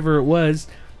leaks, whatever it was.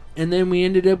 And then we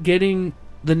ended up getting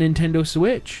the Nintendo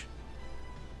Switch.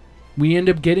 We end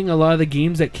up getting a lot of the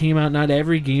games that came out, not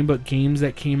every game, but games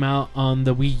that came out on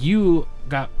the Wii U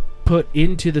got put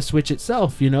into the Switch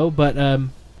itself, you know? But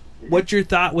what's your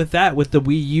thought with that, with the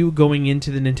Wii U going into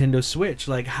the Nintendo Switch?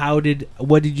 Like, what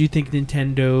did you think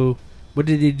Nintendo, what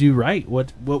did they do right?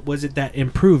 What was it that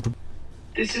improved?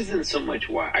 This isn't so much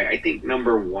why. I think,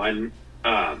 number one,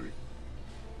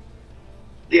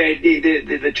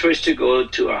 the choice to go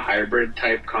to a hybrid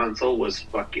type console was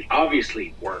fucking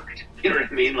obviously worked. You know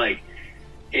what I mean? Like,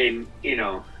 and you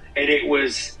know, and it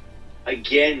was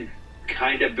again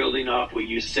kind of building off what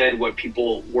you said, what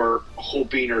people were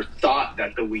hoping or thought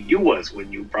that the Wii U was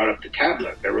when you brought up the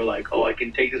tablet. They were like, "Oh, I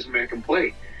can take this American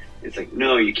play." It's like,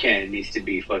 no, you can't. It needs to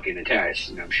be fucking attached.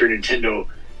 And I'm sure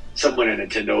someone at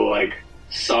Nintendo like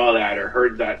saw that or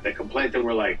heard that the complaint, and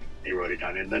were like, they wrote it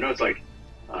down in the notes, like,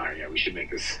 "Oh yeah, we should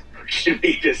make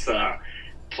this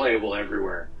playable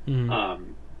everywhere."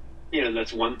 Mm-hmm. You know,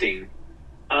 that's one thing.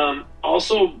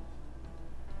 Also,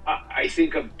 I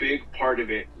think a big part of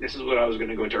it, this is what I was going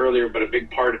to go into earlier, but a big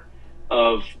part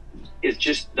of it's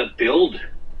just the build.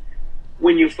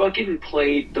 When you fucking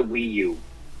played the Wii U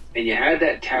and you had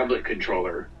that tablet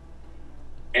controller,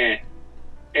 and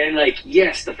like,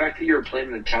 yes, the fact that you were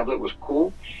playing on the tablet was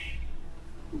cool,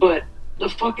 but the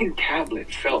fucking tablet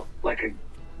felt like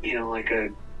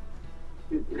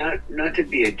not to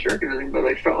be a jerk or anything, but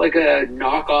like felt like a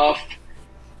knockoff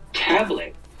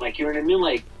tablet. Like, you know what I mean?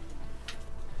 Like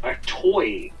a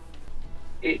toy.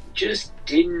 It just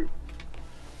didn't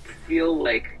feel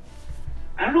like,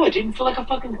 I don't know, it didn't feel like a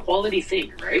fucking quality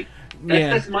thing, right?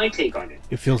 That's my take on it.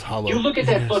 It feels hollow. You look at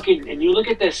that and you look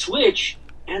at that Switch,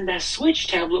 and that Switch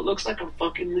tablet looks like a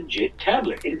fucking legit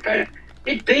tablet. In fact,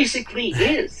 it basically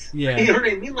is. Yeah. You know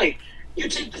what I mean? Like, you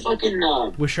take the fucking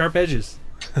with sharp edges.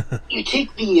 You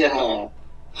take the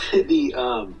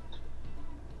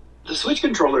Switch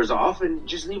controllers off and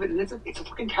just leave it, and it's a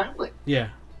fucking tablet. Yeah.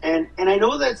 And I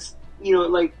know that's, you know,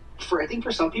 like, I think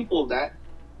for some people that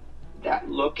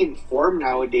look and form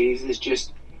nowadays is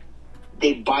just,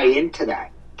 they buy into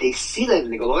that. They see that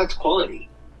and they go, "Oh, that's quality."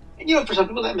 And, you know, for some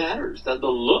people that matters, the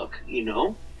look, you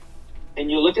know.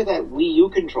 And you look at that Wii U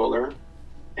controller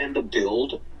and the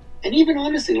build. And even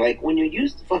honestly, like, when you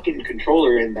use the fucking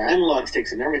controller and the analog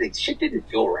sticks and everything, shit didn't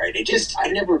feel right. It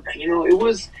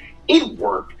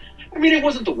worked. I mean, it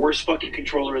wasn't the worst fucking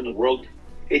controller in the world.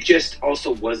 It just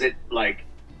also wasn't, like,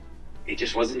 it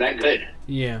just wasn't that good.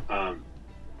 Yeah.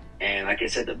 And like I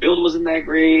said, the build wasn't that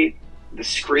great. The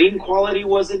screen quality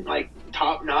wasn't, like,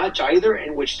 top notch either,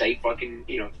 in which they fucking,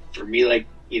 you know, for me, like,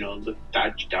 you know,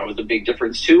 that was a big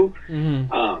difference too.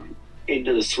 Mm-hmm.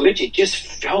 Into the Switch, it just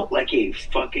felt like a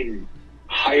fucking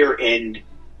higher end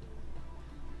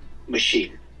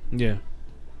machine. Yeah.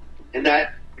 And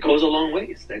that goes a long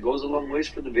ways. That goes a long ways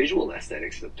for the visual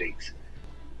aesthetics of things.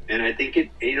 And I think it,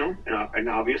 and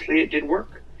obviously it did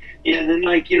work. Yeah, and then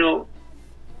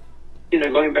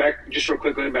going back just real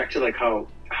quick, going back to like how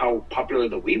popular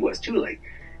the Wii was too. Like,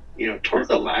 towards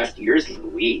the last years of the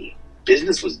Wii,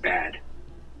 business was bad.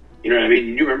 You know what I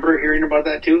mean? You remember hearing about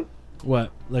that too?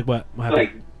 What? Like what? What happened?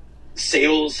 Like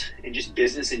sales and just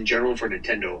business in general for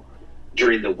Nintendo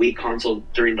during the Wii console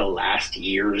during the last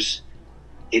years,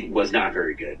 it was not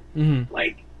very good. Mm-hmm.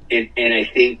 Like, and I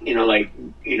think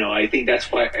I think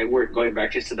that's why we're going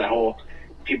back just to the whole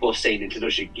people saying Nintendo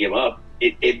should give up.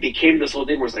 It became this whole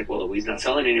thing where it's like, well, the Wii's not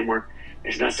selling anymore.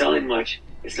 It's not selling much.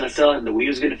 It's not selling. The Wii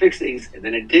was going to fix things, and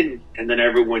then it didn't. And then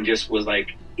everyone just was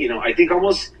like, I think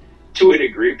almost to a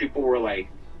degree, people were like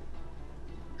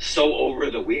so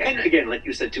over the Wii. And again, like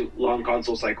you said, too, long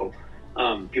console cycle.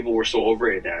 People were so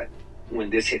over it that when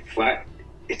this hit flat,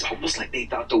 it's almost like they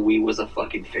thought the Wii was a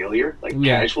fucking failure, like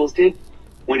casuals did.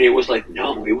 When it was like,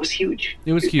 no, it was huge.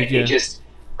 It was huge, yeah. It just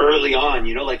early on,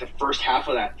 like the first half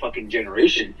of that fucking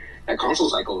generation, that console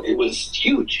cycle, it was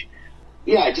huge.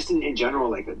 Yeah, just in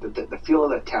general, like the feel of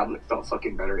that tablet felt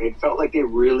fucking better. It felt like they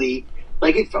really,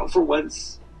 like it felt for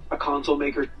once a console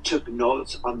maker took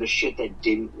notes on the shit that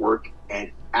didn't work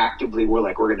and actively were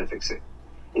like, we're going to fix it.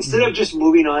 Instead of just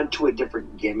moving on to a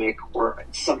different gimmick or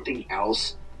something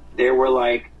else, they were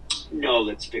like, no,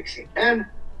 let's fix it. And,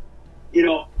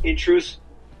 in truth,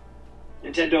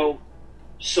 Nintendo,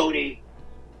 Sony,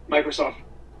 Microsoft,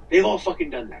 they've all fucking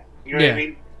done that. You know what I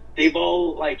mean? They've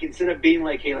all, like, instead of being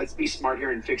like, hey, let's be smart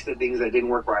here and fix the things that didn't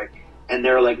work right, and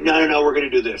they're like, no, we're going to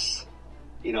do this.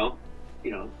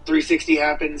 360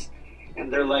 happens,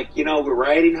 and they're like, we're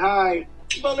riding high,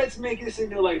 but let's make this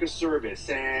into, like, a service.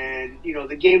 And,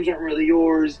 the games aren't really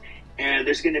yours, and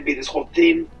there's going to be this whole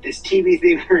thing, this TV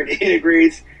thing where it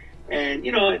integrates, and,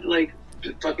 like,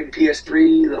 fucking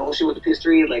PS3, the whole shit with the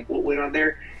PS3, like, what went on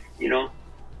there,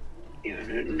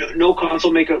 no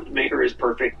console maker is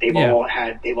perfect. They've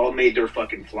all made their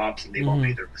fucking flops, and they've all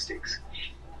made their mistakes.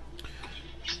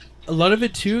 A lot of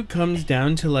it too comes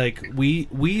down to like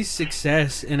Wii's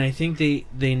success, and I think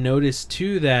they noticed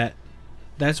too that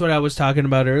that's what I was talking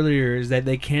about earlier, is that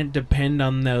they can't depend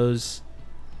on those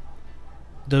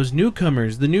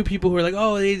newcomers, the new people who are like,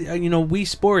 oh, Wii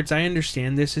Sports, I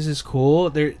understand this is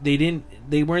cool.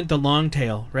 They weren't the long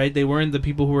tail, right? They weren't the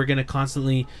people who were going to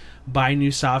constantly buy new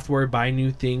software, buy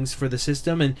new things for the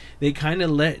system, and they kind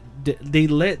of let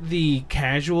the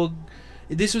casual.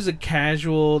 This was a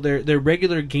casual. Their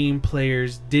regular game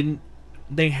players didn't.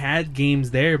 They had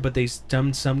games there, but they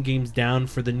dumbed some games down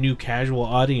for the new casual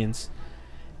audience,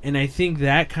 and I think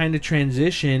that kind of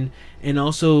transition, and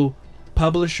also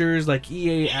publishers like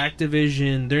EA,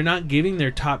 Activision, they're not giving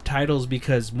their top titles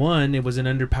because, one, it was an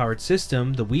underpowered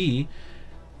system, the Wii.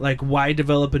 Like, why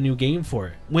develop a new game for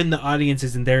it when the audience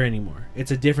isn't there anymore? It's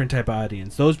a different type of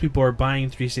audience. Those people are buying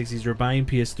 360s or buying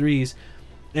PS3s.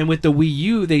 And with the Wii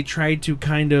U, they tried to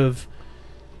kind of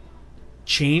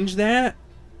change that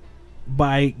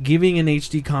by giving an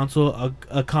HD console,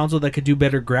 a console that could do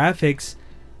better graphics.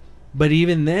 But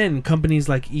even then, companies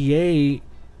like EA,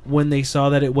 when they saw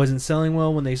that it wasn't selling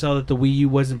well, when they saw that the Wii U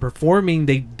wasn't performing,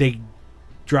 they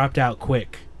dropped out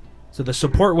quick. So the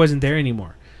support wasn't there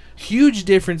anymore. Huge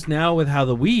difference now with how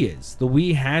the Wii is. The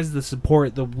Wii has the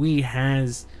support. The Wii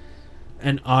has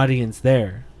an audience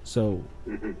there. So,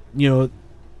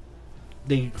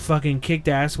 they fucking kicked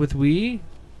ass with Wii.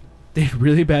 They did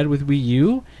really bad with Wii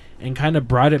U, and kind of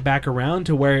brought it back around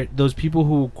to where those people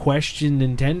who question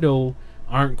Nintendo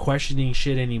aren't questioning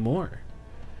shit anymore.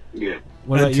 Yeah.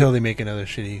 Until they make another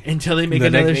shitty. Until they make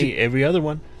another every other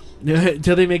one.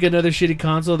 Until they make another shitty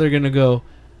console, they're gonna go,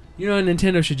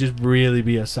 Nintendo should just really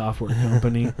be a software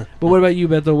company. But what about you,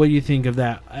 Beto? What do you think of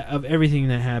that? Of everything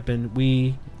that happened,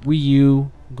 Wii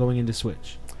U going into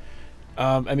Switch?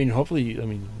 Hopefully,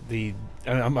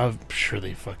 I'm sure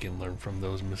they fucking learn from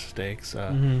those mistakes.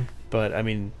 But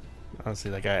honestly,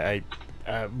 like I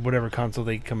whatever console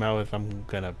they come out with, I'm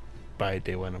gonna buy it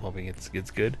day one. I'm hoping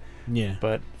it's good. Yeah.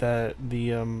 But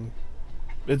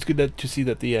it's good to see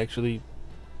that they actually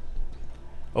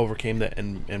overcame that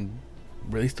and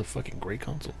released a fucking great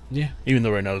console. Yeah. Even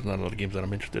though right now there's not a lot of games that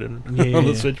I'm interested in on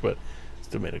the Switch, but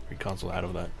still made a great console out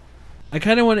of that. I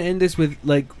kind of want to end this with,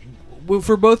 like,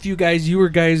 for both you guys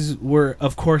were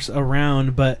of course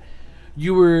around, but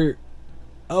you were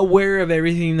aware of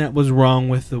everything that was wrong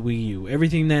with the Wii U,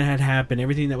 everything that had happened,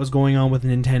 everything that was going on with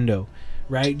Nintendo,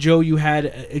 right? Joe, you had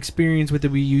experience with the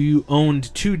Wii U. You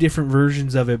owned 2 different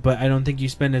versions of it, but I don't think you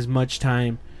spent as much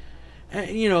time.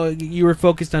 You were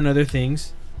focused on other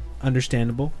things.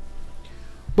 Understandable.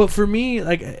 But for me,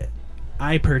 like,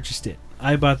 I purchased it.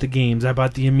 I bought the games. I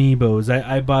bought the amiibos.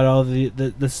 I bought all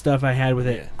the stuff I had with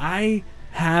it. I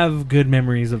have good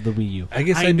memories of the Wii U. I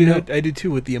guess I do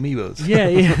too with the amiibos.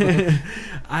 Yeah.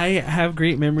 I have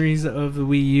great memories of the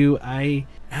Wii U. I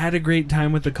had a great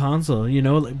time with the console. You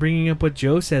know, like bringing up what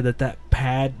Joe said,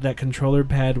 that controller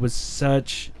pad was so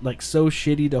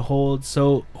shitty to hold,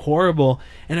 so horrible.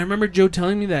 And I remember Joe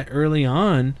telling me that early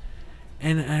on.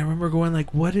 And I remember going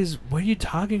like, what are you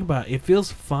talking about? It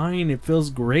feels fine. It feels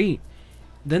great.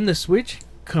 Then the Switch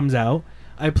comes out.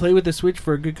 I played with the Switch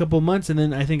for a good couple months, and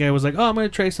then I think I was like, oh, I'm going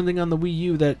to try something on the Wii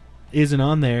U that isn't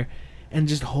on there. And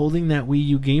just holding that Wii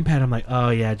U gamepad, I'm like,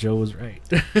 oh, yeah, Joe was right.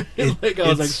 I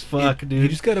was like, fuck, dude. You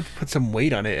just got to put some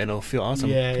weight on it, and it'll feel awesome.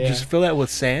 Yeah. Just fill that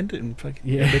with sand, and I bet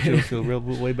you it'll feel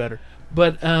way better.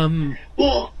 But,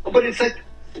 but it's like,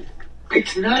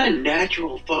 it's not a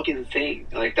natural fucking thing.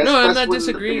 Like that's, I'm not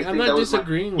disagreeing. I'm not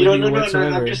disagreeing with you whatsoever.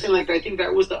 No. I'm just saying, like, I think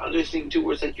that was the other thing too,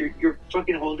 where it's like you're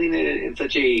fucking holding it in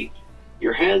such a,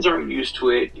 your hands aren't used to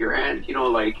it. Your hand,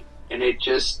 and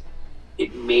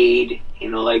it made, we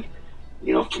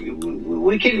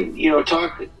can,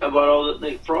 talk about all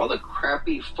the for all the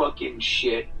crappy fucking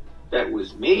shit that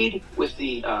was made with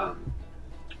the on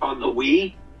the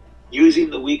Wii,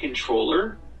 using the Wii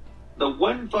controller. The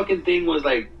one fucking thing was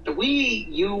like the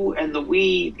Wii U and the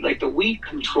Wii, like the Wii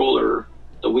controller,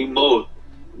 the Wiimote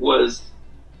was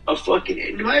a fucking,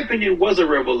 in my opinion, was a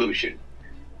revolution.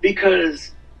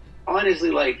 Because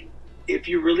honestly, like, if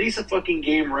you release a fucking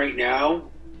game right now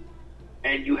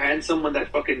and you hand someone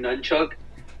that fucking nunchuck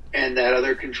and that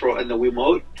other control and the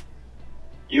Wiimote,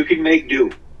 you can make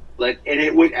do. Like, and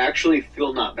it would actually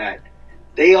feel not bad.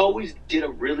 They always did a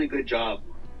really good job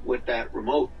with that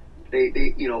remote.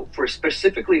 They for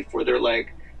specifically for their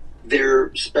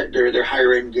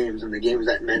higher end games and the games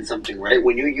that meant something, right?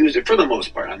 When you use it, for the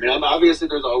most part, I mean, obviously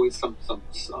there's always some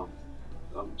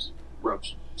rough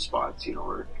spots,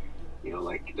 or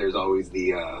like there's always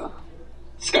the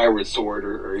Skyward Sword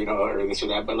or this or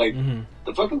that, but like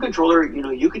the fucking controller,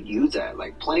 you could use that.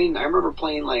 Like playing, I remember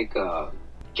playing like Mario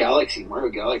Galaxy,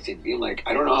 and being like,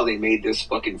 I don't know how they made this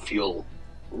fucking feel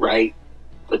right,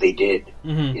 but they did.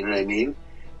 You know what I mean?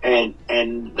 And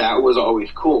that was always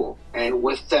cool. And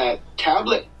with that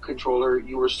tablet controller,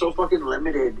 you were so fucking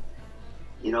limited,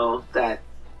 that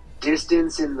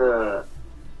distance in the,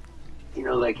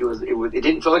 like it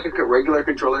didn't feel like a regular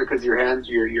controller because your hands,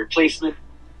 your placement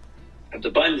of the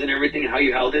buttons and everything, how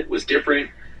you held it was different.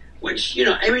 Which,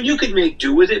 I mean, you could make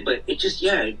do with it, but it just,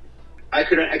 I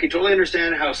could totally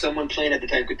understand how someone playing at the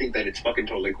time could think that it's fucking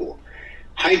totally cool.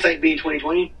 Hindsight being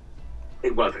 2020,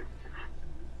 it wasn't.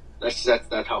 That's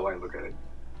how I look at it.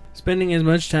 Spending as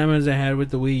much time as I had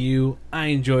with the Wii U, I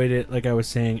enjoyed it. Like I was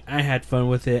saying, I had fun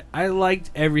with it. I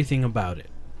liked everything about it.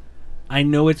 I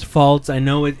know its faults. I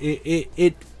know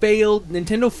it failed.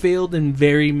 Nintendo failed in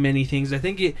very many things. I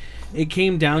think it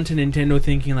came down to Nintendo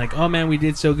thinking like, oh man, we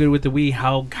did so good with the Wii.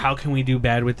 How can we do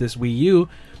bad with this Wii U?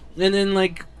 And then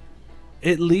like,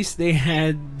 at least they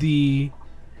had the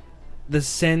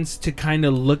sense to kind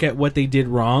of look at what they did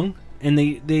wrong. And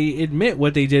they admit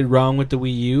what they did wrong with the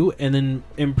Wii U and then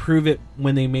improve it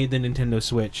when they made the Nintendo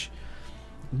Switch.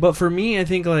 But for me, I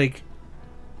think, like,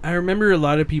 I remember a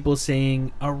lot of people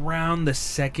saying around the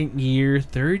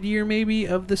third year maybe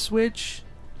of the Switch,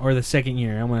 or the second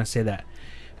year, I want to say that.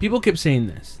 People kept saying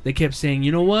this. They kept saying,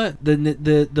 you know what? The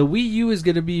Wii U is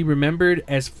going to be remembered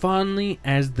as fondly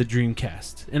as the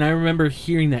Dreamcast. And I remember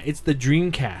hearing that. It's the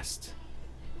Dreamcast.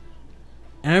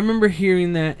 And I remember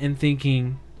hearing that and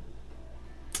thinking,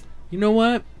 you know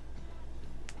what?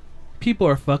 People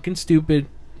are fucking stupid.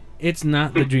 It's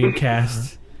not the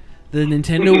Dreamcast. The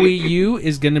Nintendo Wii U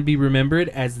is going to be remembered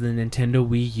as the Nintendo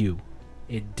Wii U.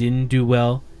 It didn't do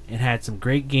well. It had some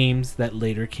great games that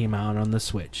later came out on the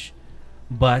Switch.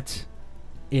 But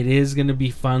it is going to be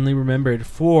fondly remembered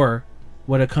for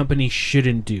what a company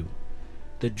shouldn't do.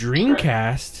 The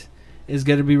Dreamcast is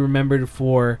going to be remembered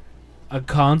for a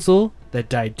console that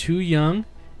died too young,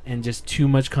 and just too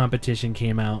much competition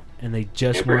came out, and they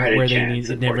just weren't where they needed.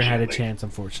 It never had a chance,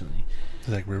 unfortunately. It's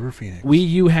like River Phoenix. Wii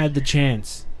U had the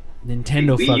chance.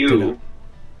 Nintendo fucked it up.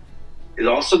 Is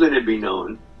also going to be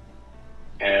known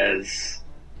as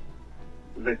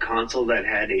the console that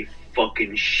had a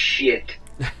fucking shit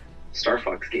Star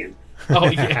Fox game. Oh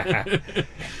yeah.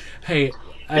 Hey.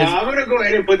 Now I'm gonna go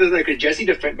ahead and put this like, because Jesse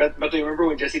defended. But remember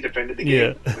when Jesse defended the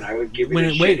game? Yeah. When I would give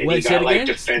it shit, and he got like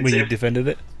defensive. When you defended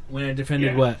it? When I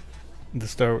defended what? The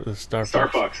Star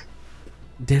Fox.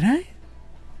 Did I?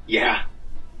 Yeah.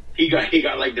 He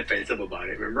got like defensive about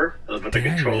it. Remember about the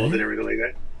controls and everything like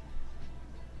that.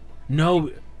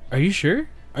 No, are you sure?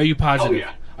 Are you positive? Oh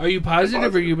yeah. Are you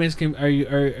positive, or are you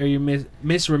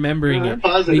misremembering it?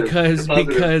 Positive.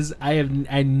 Because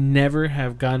I never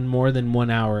have gone more than 1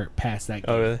 hour past that game.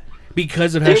 Oh really?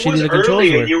 Because of how shitty the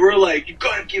controls were. And you were like, you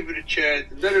gotta give it a chance.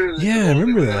 Yeah, I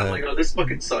remember that. I'm like, oh, this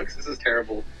fucking sucks. This is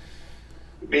terrible.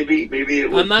 Maybe it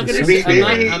was. I'm not gonna maybe, say.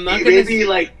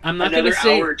 I'm not gonna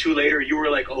say. Hour or two later, you were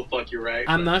like, "Oh fuck, you're right."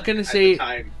 I'm not gonna say.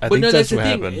 I think that's what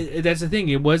happened. That's the thing.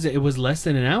 It was less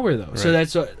than an hour though. Right. So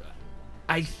that's what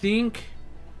I think.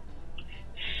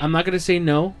 I'm not gonna say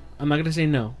no.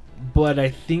 But I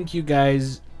think you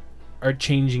guys are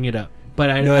changing it up. But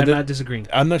I'm not disagreeing.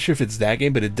 I'm not sure if it's that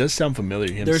game, but it does sound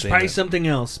familiar. There's probably something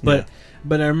else, but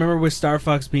I remember with Star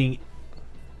Fox being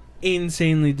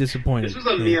insanely disappointed. This was a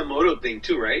Miyamoto thing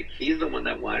too, right? He's the one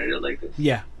that wanted it like this.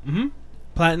 Yeah. Mm-hmm.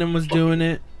 Platinum was doing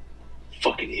it.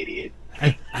 Fucking idiot.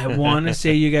 I want to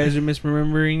say you guys are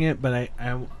misremembering it, but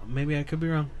I maybe I could be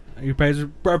wrong. You guys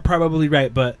are probably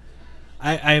right, but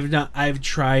I've not. I've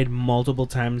tried multiple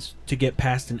times to get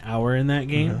past an hour in that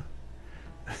game.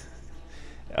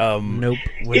 Nope.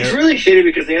 It's really shitty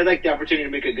because they had like the opportunity to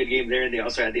make a good game there, and they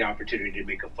also had the opportunity to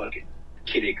make a fucking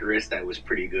Kid Icarus that was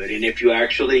pretty good. And if you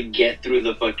actually get through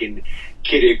the fucking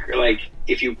Kid Icarus, like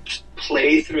if you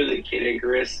play through the Kid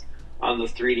Icarus on the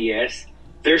 3DS,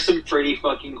 there's some pretty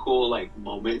fucking cool like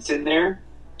moments in there.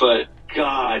 But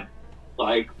God,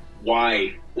 like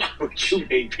why would you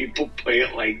make people play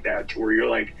it like that to where you're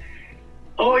like,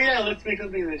 oh yeah, let's make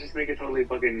something that just make it totally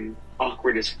fucking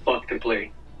awkward as fuck to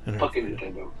play. Fucking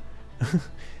Nintendo.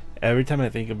 Every time I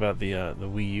think about the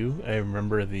Wii U, I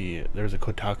remember there was a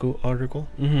Kotaku article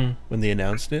when they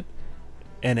announced it,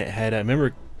 and it had I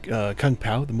remember Kung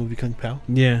Pao, the movie Kung Pao.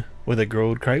 Yeah, where the girl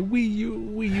would cry Wii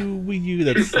U, Wii U, Wii U.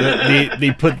 That's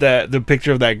they put the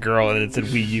picture of that girl and it said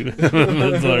Wii U.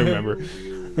 That's all I remember.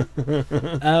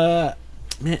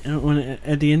 Man,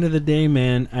 at the end of the day,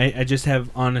 man, I just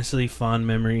have honestly fond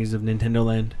memories of Nintendo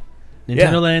Land.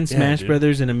 Land, Smash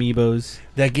Brothers, and Amiibos.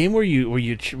 That game where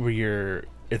you're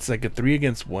it's like a 3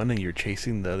 against 1 and you're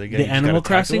chasing the other guy. The Animal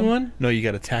Crossing one? No, you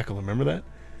got to tackle. Remember that?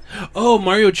 Oh,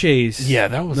 Mario Chase. Yeah,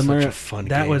 that was such a fun game.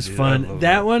 That was fun.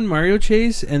 That one, Mario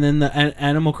Chase, and then the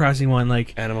Animal Crossing one.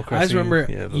 Like Animal Crossing. I just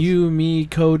remember you, me,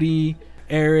 Cody,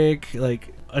 Eric,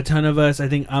 like a ton of us. I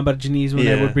think Amber Janice when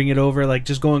they would bring it over, like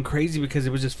just going crazy because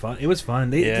it was just fun. It was fun.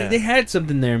 They had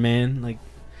something there, man. Like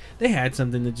they had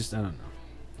something that just I don't know.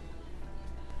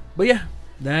 But yeah,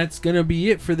 that's going to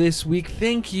be it for this week.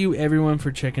 Thank you, everyone,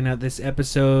 for checking out this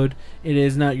episode. It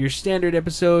is not your standard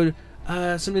episode.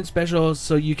 Something special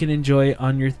so you can enjoy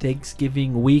on your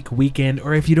Thanksgiving weekend,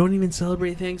 or if you don't even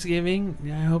celebrate Thanksgiving,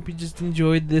 I hope you just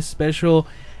enjoyed this special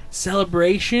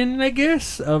celebration, I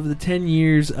guess, of the 10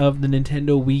 years of the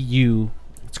Nintendo Wii U.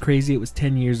 It's crazy it was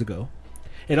 10 years ago.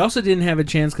 It also didn't have a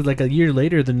chance because like a year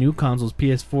later, the new consoles,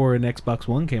 PS4 and Xbox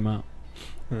One, came out.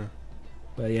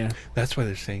 But yeah, that's why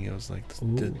they're saying it was like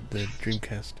the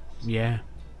Dreamcast. Yeah,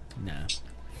 nah.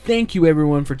 Thank you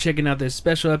everyone for checking out this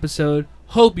special episode.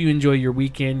 Hope you enjoy your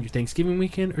weekend, your Thanksgiving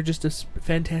weekend, or just a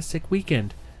fantastic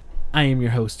weekend. I am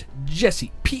your host,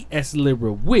 Jesse P.S.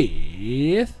 Libra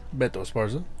with Beto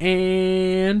Esparza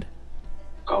and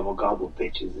Gobble Gobble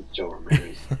bitches. It's Joe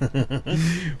Ramirez.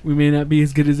 We may not be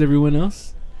as good as everyone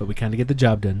else, but we kind of get the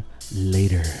job done.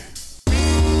 Later.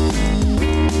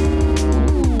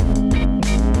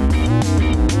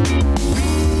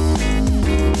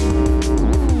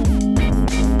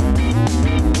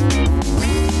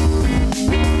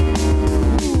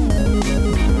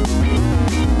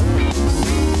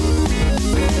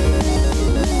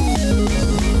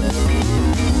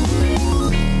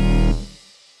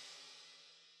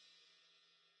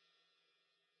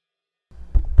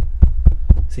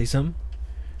 Say something.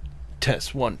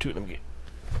 Test 1 2. Let me get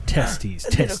testes.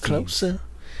 Closer.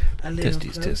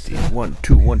 Testes. 1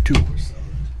 2 1 2.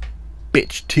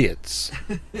 Bitch tits.